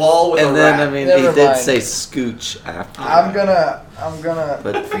against the mind. wall with And a then, rat. I mean, Never he did mind. say scooch after. I'm gonna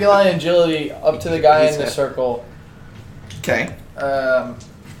But- feline agility up to the guy He's in the got- circle. Okay.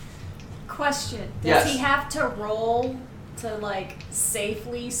 Question: Does Yes. he have to roll to like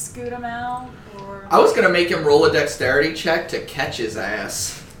safely scoot him out, or? I was gonna make him roll a dexterity check to catch his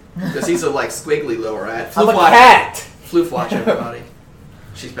ass. Because he's a like squiggly little rat. I'm a watch. cat. Floof watch, everybody.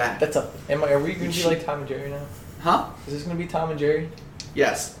 She's back. Are we gonna be like Tom and Jerry now? Huh? Is this gonna be Tom and Jerry?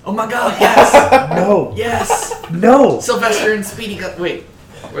 Yes. Oh my god, yes! No. Yes! No. Sylvester and Speedy wait.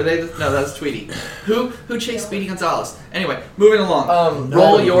 Were they no, that's Tweety. Who chased Speedy Gonzalez? Anyway, moving along.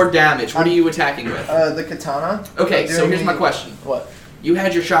 Roll your damage. What are you attacking with? The katana. Okay, so here's my question. What? You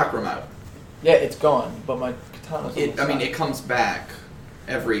had your chakram out. Yeah, it's gone, but my katana's on the side. It comes back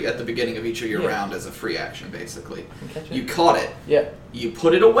at the beginning of each of your Yeah. round as a free action, basically. Catch it. You caught it, Yeah. you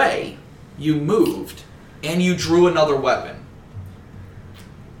put it away, you moved, and you drew another weapon.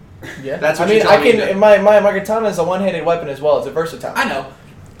 Yeah. That's what I mean, you're I telling me can. to- My katana is a one-handed weapon as well. It's a versatile. I know.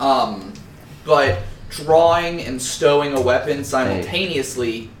 But drawing and stowing a weapon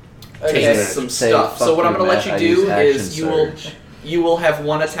simultaneously Okay. takes some Say, stuff. So "Fuck what I'm you, going to let Matt, you I use do action is surge." you will have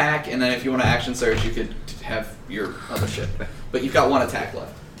one attack, and then if you want to action surge, you could have your other shit. But you've got one attack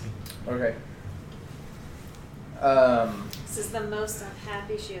left. Okay. This is the most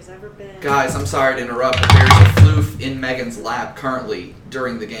unhappy she has ever been. Guys, I'm sorry to interrupt, but there's a floof in Megan's lap currently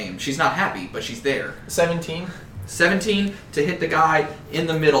during the game. She's not happy, but she's there. 17. 17 to hit the guy in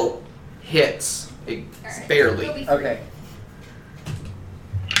the middle hits. Barely. Okay.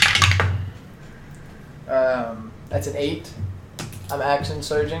 That's an 8. I'm action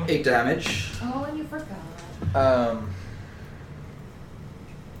surging. 8 damage. Oh, and you forgot. Now,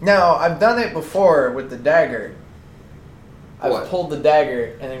 I've done it before with the dagger. I've What? pulled the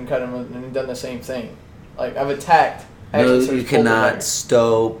dagger and then cut him and done the same thing. Like, I've attacked. No, Action surge, you pulled the cannot dagger.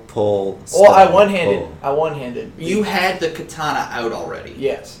 stow, pull. Well, I stow, one-handed. pull. I one-handed. You had the katana out already.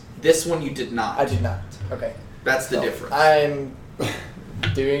 Yes. This one you did not. I did not. Okay. That's the So, difference. I'm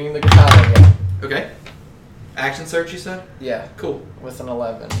doing the katana again. Okay. Action search, you said? Yeah, Cool. with an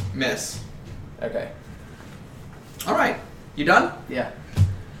 11. Miss. Okay. All right. You done? Yeah.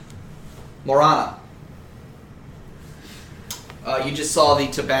 Morana. You just saw the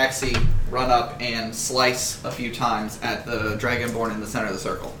Tabaxi run up and slice a few times at the Dragonborn in the center of the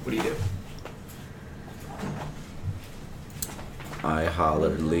circle. What do you do? I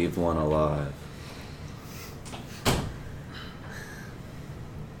hollered, leave one alive.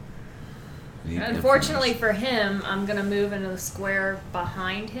 Need Unfortunately for him, I'm gonna move into the square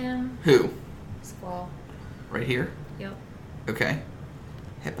behind him. Who? Squall. Right here? Yep. Okay.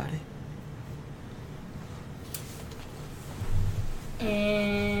 Hey, buddy.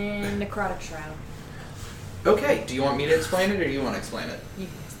 And necrotic shroud. Okay. Do you want me to explain it or do you want to explain it? You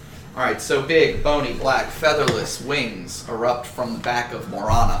can- Alright, so big, bony, black, featherless wings erupt from the back of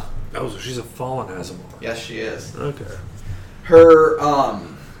Morana. Oh, so she's a fallen Asimov. Yes, she is. Okay. Her,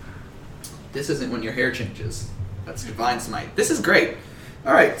 this isn't when your hair changes. That's Divine Smite. This is great.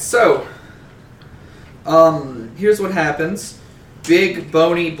 Alright, so, here's what happens. Big,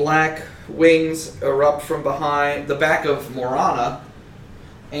 bony, black wings erupt from behind the back of Morana,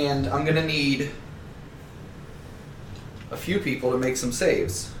 and I'm gonna need a few people to make some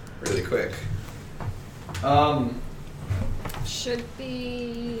saves really quick. Should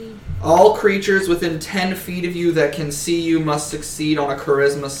be. All creatures within 10 feet of you that can see you must succeed on a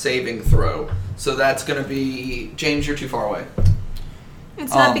charisma saving throw. So that's going to be... James, you're too far away.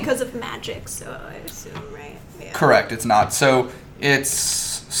 It's not because of magic, so I assume, right? Yeah. Correct, it's not. So it's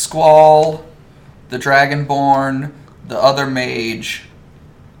Squall, the Dragonborn, the other mage,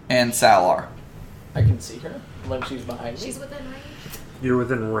 and Salar. I can see her when she's behind me. She's within range. You're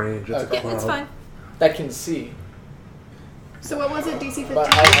within range. It's Okay. a cloud. Yeah, it's fine. That can see. So what was it, DC 15?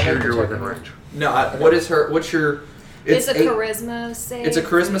 But I You're, can you're check within her. range. No, what's your... It's a eight- charisma save. It's a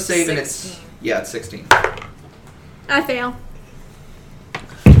charisma save and it's... 16. Yeah, it's 16. I fail.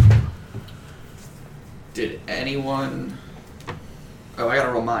 Did anyone... Oh, I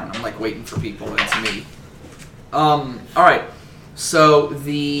gotta roll mine. I'm like waiting for people and it's me. Alright. So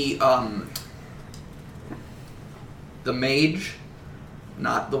the mage,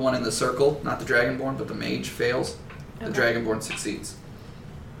 not the one in the circle, not the Dragonborn, but the mage fails. The Okay. Dragonborn succeeds.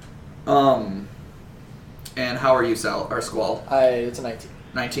 And how are you, Sal or Squall? It's a 19.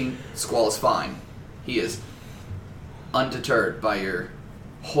 19. Squall is fine. He is undeterred by your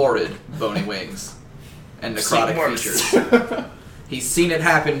horrid bony wings and necrotic features. He's seen it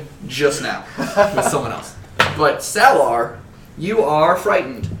happen just now with someone else. But Salar, you are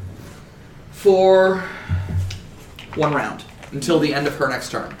frightened for 1 round until the end of her next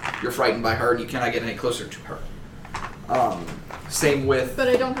turn. You're frightened by her and you cannot get any closer to her. Same with... But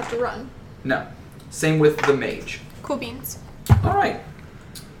I don't have to run. No. Same with the mage. Cool beans. Alright.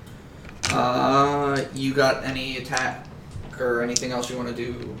 You got any attack or anything else you want to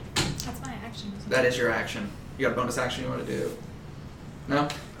do? That's my action. isn't That it? is your action. You got a bonus action you want to do? No?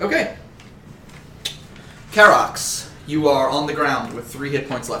 Okay. Karox, you are on the ground with 3 hit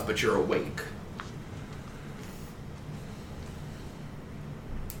points left, but you're awake.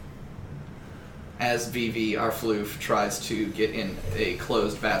 As Vivi, our floof, tries to get in a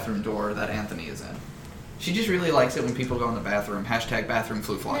closed bathroom door that Anthony is in. She just really likes it when people go in the bathroom. Hashtag bathroom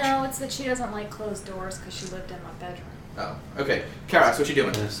floof watch. No, it's that she doesn't like closed doors because she lived in my bedroom. Oh, okay. Karox, what you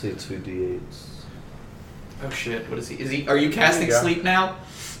doing? I see 2d8s. Oh shit, what is he? Are you casting There you go. sleep now?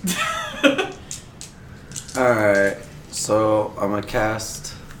 Alright, so I'm gonna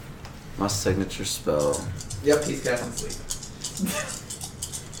cast my signature spell. Yep, he's casting sleep.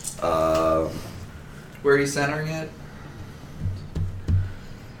 Where are you centering it?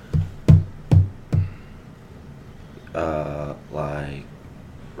 Like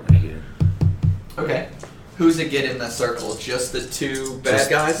right here. Okay. Who's it get in the circle? Just the 2 bad Just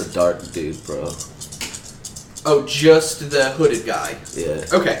guys? The dark dude, bro. Oh, just the hooded guy. Yeah,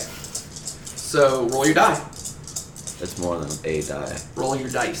 Okay. So roll your die. it's more than a die. Roll your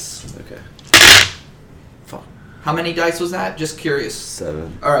dice. Okay. Fuck. How many dice was that? Just curious.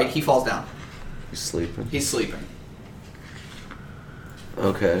 7. Alright, he falls down. You sleeping? He's sleeping.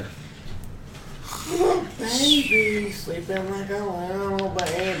 Okay. Baby, sleeping like a little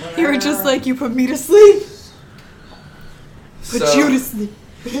baby. You were just like, you put me to sleep. Put So- you to sleep.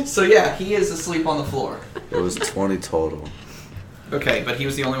 So yeah, he is asleep on the floor. It was 20 total. Okay, but he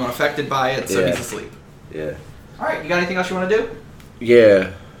was the only one affected by it, so Yeah. he's asleep. Yeah. All right, you got anything else you want to do?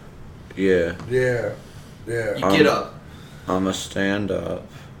 Yeah. Yeah. You get up. I'm gonna stand up.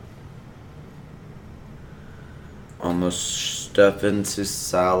 I'm gonna step into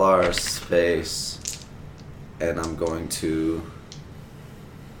Salar's space, and I'm going to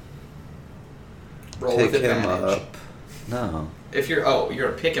Roll pick with him advantage. up. No. If you're you're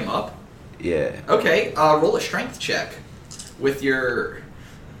gonna pick him up. Yeah. Okay, roll a strength check with your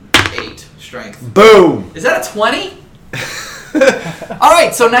 8 strength. Boom! Is that a 20? All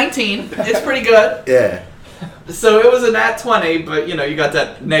right, so 19. It's pretty good. Yeah. So it was a nat 20, but you know you got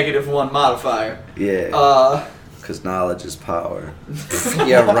that -1 modifier. Yeah. Because knowledge is power.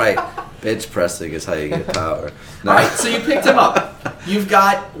 Yeah, right. Bench pressing is how you get power. No. All right, so you picked him up. You've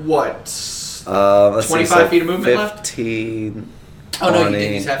got what? Let's 25 see, so feet of movement left? 15. Oh no, you 20.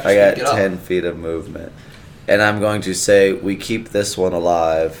 didn't. You have to I got get up. 10 feet of movement. And I'm going to say we keep this one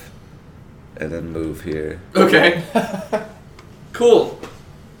alive and then move here. Okay. Cool.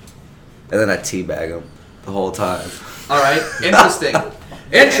 And then I teabag him the whole time. All right. Interesting.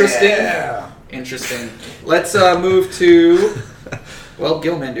 Interesting. Yeah. Interesting. Let's move to. Well,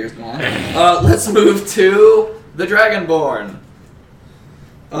 Gilmandir's gone. Let's move to the Dragonborn.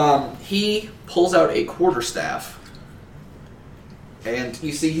 He pulls out a quarterstaff, and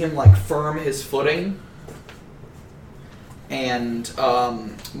you see him like firm his footing. And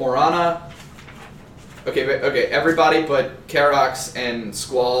Morana. Okay. Everybody but Karax and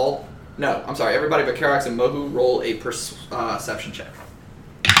Squall. No, I'm sorry. Everybody but Karax and Mohu roll a perception check.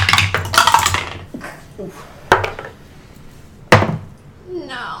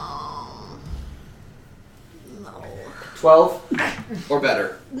 No. 12 or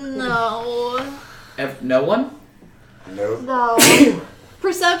better. No. No one? Nope. No.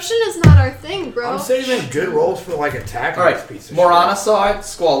 Perception is not our thing, bro. I'm saving good rolls for like attack. All right. This piece of Morana saw it.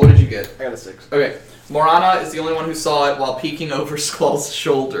 Squall, what did you get? I got a 6. Okay. Morana is the only one who saw it while peeking over Squall's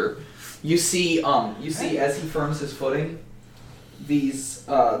shoulder. You see as he firms his footing, these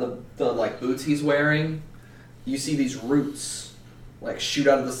the like boots he's wearing. You see these roots like shoot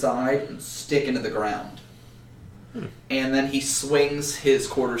out of the side and stick into the ground. And then he swings his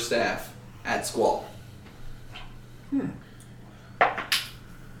quarterstaff at Squall.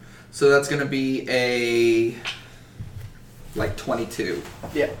 So that's going to be a like 22.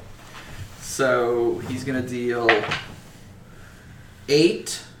 Yeah. So he's going to deal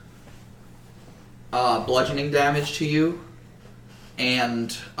 8 bludgeoning damage to you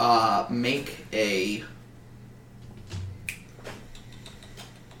and make a...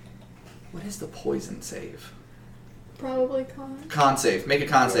 What is the poison save? Probably con. Con save. Make a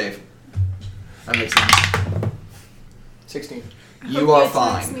con save. That makes sense. 16. You are Hope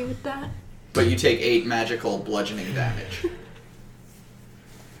attacks fine, me with that. but you take 8 magical bludgeoning damage.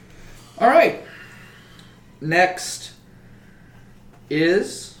 Alright. Next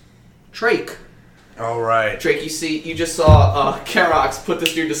is Drake. All right. Drake, you just saw Karax put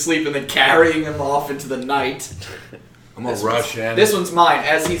this dude to sleep and then carrying him off into the night. I'm gonna rush in. This one's mine,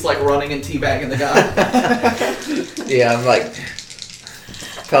 as he's like running and teabagging the guy. Yeah, I'm like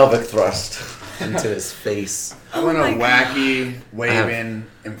pelvic thrust into his face. I'm gonna my wacky, waving,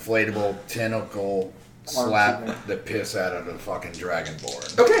 inflatable tentacle slap Arm the piss out of the fucking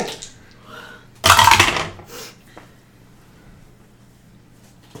Dragonborn. Okay.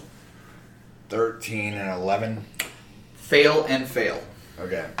 $13 and 11. Fail and fail.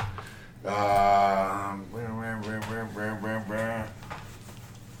 Okay. I'm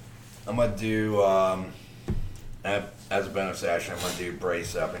gonna do as a bonus action. I'm gonna do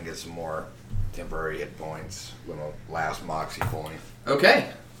brace up and get some more temporary hit points with a last moxie point. Okay.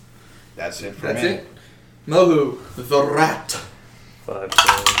 That's it for That's me. it. Mohu, the rat. 5,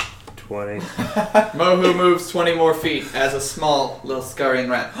 10, 20. Mohu moves 20 more feet as a small little scurrying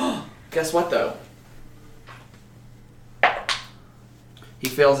rat. Guess what though? He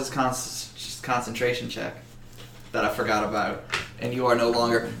fails his concentration check that I forgot about, and you are no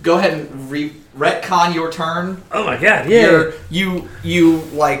longer. Go ahead and retcon your turn. Oh my god, yeah. You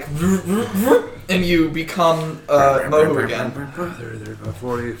like, and you become Mohu again. 35,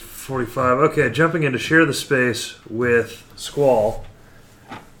 40, 45. Okay, jumping in to share the space with Squall.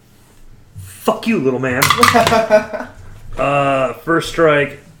 Fuck you, little man. First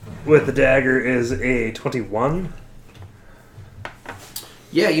strike with the dagger is a 21.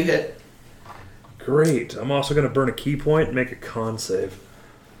 Yeah, you hit. Great. I'm also going to burn a key point and make a con save.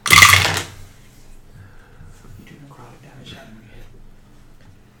 You do necrotic damage when you hit.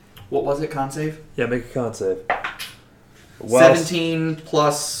 What was it? Con save? Yeah, make a con save. 17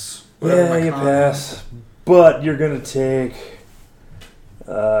 plus. whatever Yeah, my you con- pass. But you're gonna take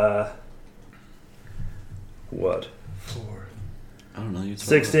what? 4, I don't know. You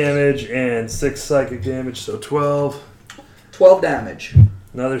 6 damage and 6 psychic damage, so 12. 12 damage.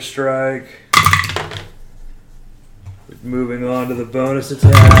 Another strike. Moving on to the bonus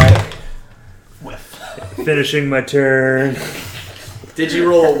attack. Finishing my turn. Did you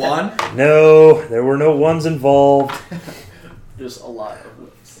roll a 1? No, there were no ones involved. Just a lot of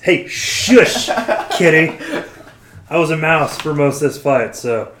whips. Hey, shush, kitty. I was a mouse for most of this fight,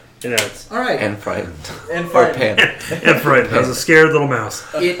 so, it's... All right. And frightened. And Or frightened. panicked. and frightened. I was a scared little mouse.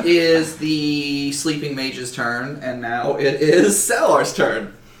 It is the Sleeping Mage's turn, and now it is Salar's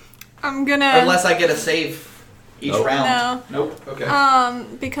turn. I'm gonna. Unless I get a save each Nope. round. Nope. Okay.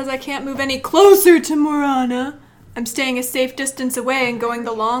 Because I can't move any closer to Morana, I'm staying a safe distance away and going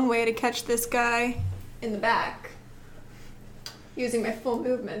the long way to catch this guy in the back. Using my full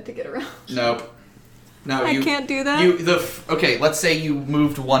movement to get around. Nope. No, I you can't do that? Okay, let's say you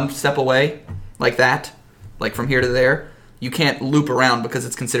moved one step away, like that, like from here to there. You can't loop around because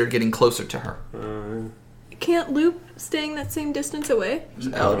it's considered getting closer to her. I can't loop staying that same distance away?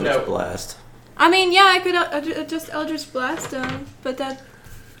 Eldritch No. Blast. I mean, yeah, I could just Eldritch Blast him, but that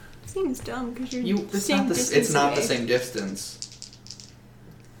seems dumb because you're It's same not the distance away. same distance.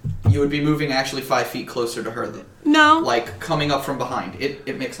 You would be moving actually 5 feet closer to her, No, like coming up from behind.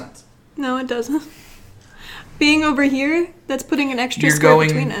 It makes sense. no, it doesn't. Being over here, that's putting an extra You're square going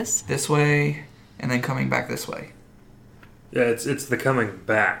between us. this way and then coming back this way. Yeah, it's the coming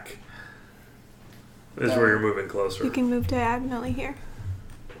back. Is where you're moving closer. You can move diagonally here.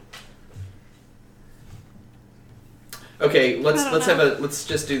 Okay, I don't let's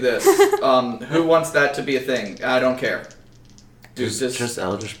just do this. Who wants that to be a thing? I don't care. Just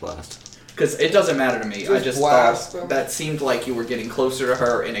Eldritch Blast. Because it doesn't matter to me. I Just just blast thought them. that seemed like you were getting closer to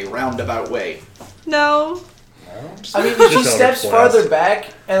her in a roundabout way. No. I mean, Just she steps Eldritch farther Blast. back,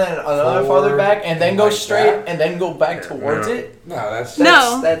 and then another Forward, farther back, and then go like straight, that? and then go back towards no. it. No, that's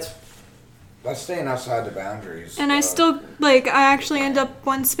No. That's staying outside the boundaries. And I still, I actually end up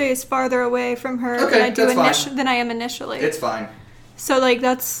one space farther away from her Okay, than I do that's fine. than I am initially. It's fine. So,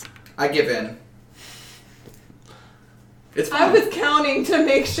 that's... I give in. It's fine. I was counting to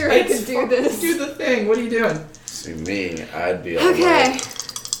make sure I could do this. Do the thing. What are you doing? See me, I'd be all Okay. like,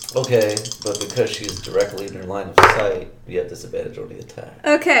 okay, but because she's directly in your line of sight, you have disadvantage on the attack.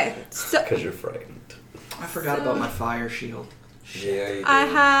 Okay. So, Because you're frightened. I forgot about my fire shield. Yeah, you do. I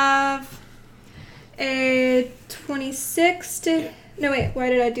have a 26 to... No, wait. Why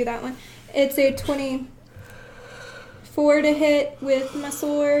did I do that one? It's a 24 to hit with my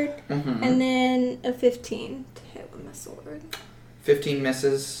sword, Mm-hmm. and then a 15 to hit with my sword. 15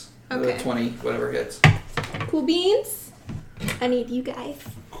 misses. Okay. 20, whatever hits. Cool beans. I need you guys.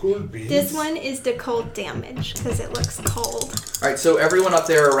 Cool beans. This one is the cold damage because it looks cold. All right, so everyone up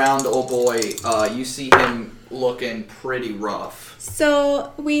there around old boy, you see him looking pretty rough.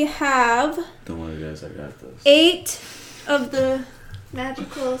 So we have Don't worry, guys, I got this. 8 of the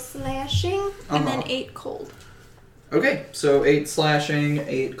magical slashing and then Uh-huh. 8 cold. Okay, so 8 slashing,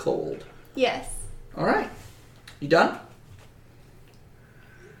 8 cold. Yes. All right. You done?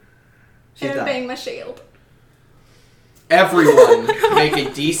 She's And done. bang my shield. Everyone make a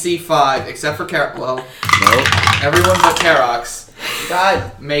DC 5, except for well, Nope. everyone but Karox.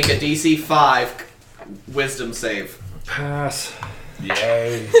 God, make a DC 5 wisdom save. Pass.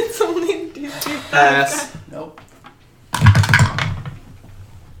 Yay. It's only DC. Pass. nope.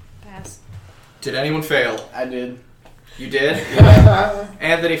 Pass. Did anyone fail? I did. You did?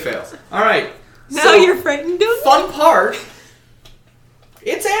 Anthony fails. All right. Now So, you're frightened of me? fun part.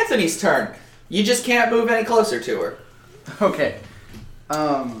 It's Anthony's turn. You just can't move any closer to her. Okay.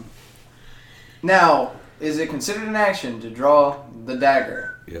 Now, is it considered an action to draw the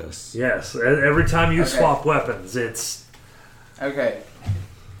dagger? Yes. Yes. Every time you Okay. swap weapons, it's Okay.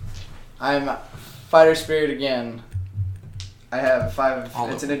 I'm fighter spirit again. I have 5. All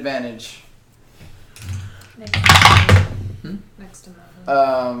It's of an advantage. Next to Next to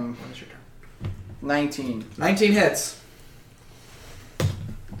mine. What is your turn? 19. 19 hits.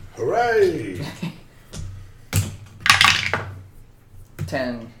 Hooray.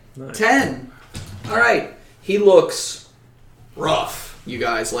 10. nice. 10. All right. He looks rough, you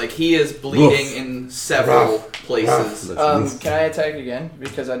guys. Like, he is bleeding Rough. in several Rough. places. Can I attack again?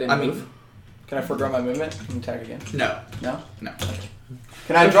 Because I didn't I mean- move. Can I forego my movement and attack again? No. No? No.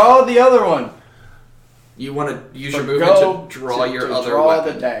 Can I draw the other one? You want to use your Forgo movement to draw your to other draw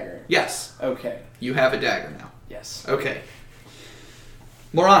weapon. the dagger. Yes. Okay. You have a dagger now. Yes. Okay.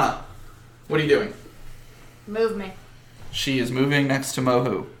 Morana, what are you doing? Move me. She is moving next to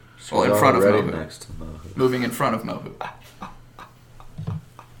Mohu. Well, in front of already Mohu. next to Mohu. Moving in front of Mohu.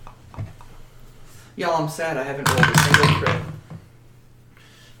 Y'all, I'm sad I haven't rolled a single crit.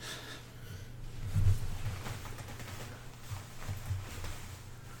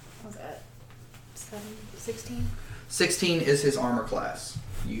 What was that? 16? 16 is his armor class.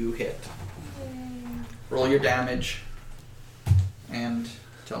 You hit. Roll your damage and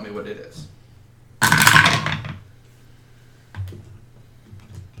tell me what it is.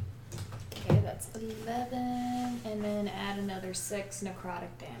 Okay, that's 11, and then add another 6 necrotic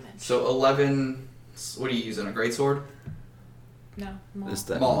damage. So 11, what are you using, a greatsword? No, more. It's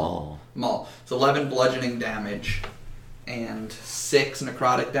that Maul. Maul. Maul. So 11 bludgeoning damage and 6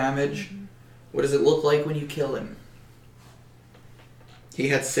 necrotic damage. Mm-hmm. What does it look like when you kill him? He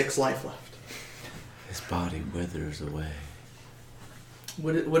had 6 life left. His body withers away.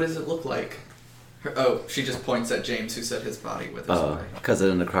 What does it look like? She just points at James, who said his body withers away. Because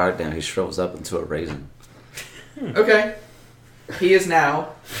of the necrotic damage, he shrivels up into a raisin. Okay. He is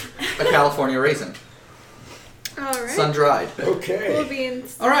now a California raisin. All right. Sun-dried. Cool Okay.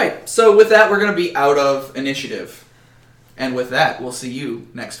 beans. All right. So with that, we're going to be out of initiative. And with that, we'll see you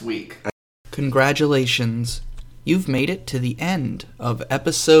next week. Congratulations. You've made it to the end of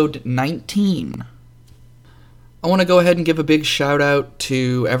episode 19. I want to go ahead and give a big shout out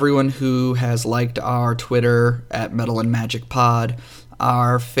to everyone who has liked our Twitter at Metal and Magic Pod,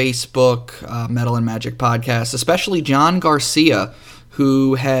 our Facebook Metal and Magic Podcast, especially John Garcia,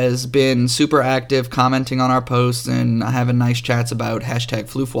 who has been super active commenting on our posts and having nice chats about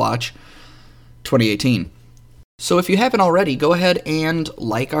 #FloofWatch 2018. So if you haven't already, go ahead and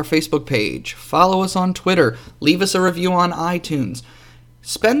like our Facebook page, follow us on Twitter, leave us a review on iTunes.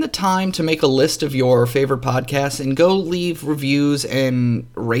 Spend the time to make a list of your favorite podcasts and go leave reviews and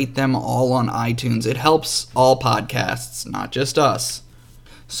rate them all on iTunes. It helps all podcasts, not just us.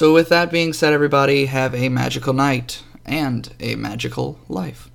 So with that being said, everybody, have a magical night and a magical life.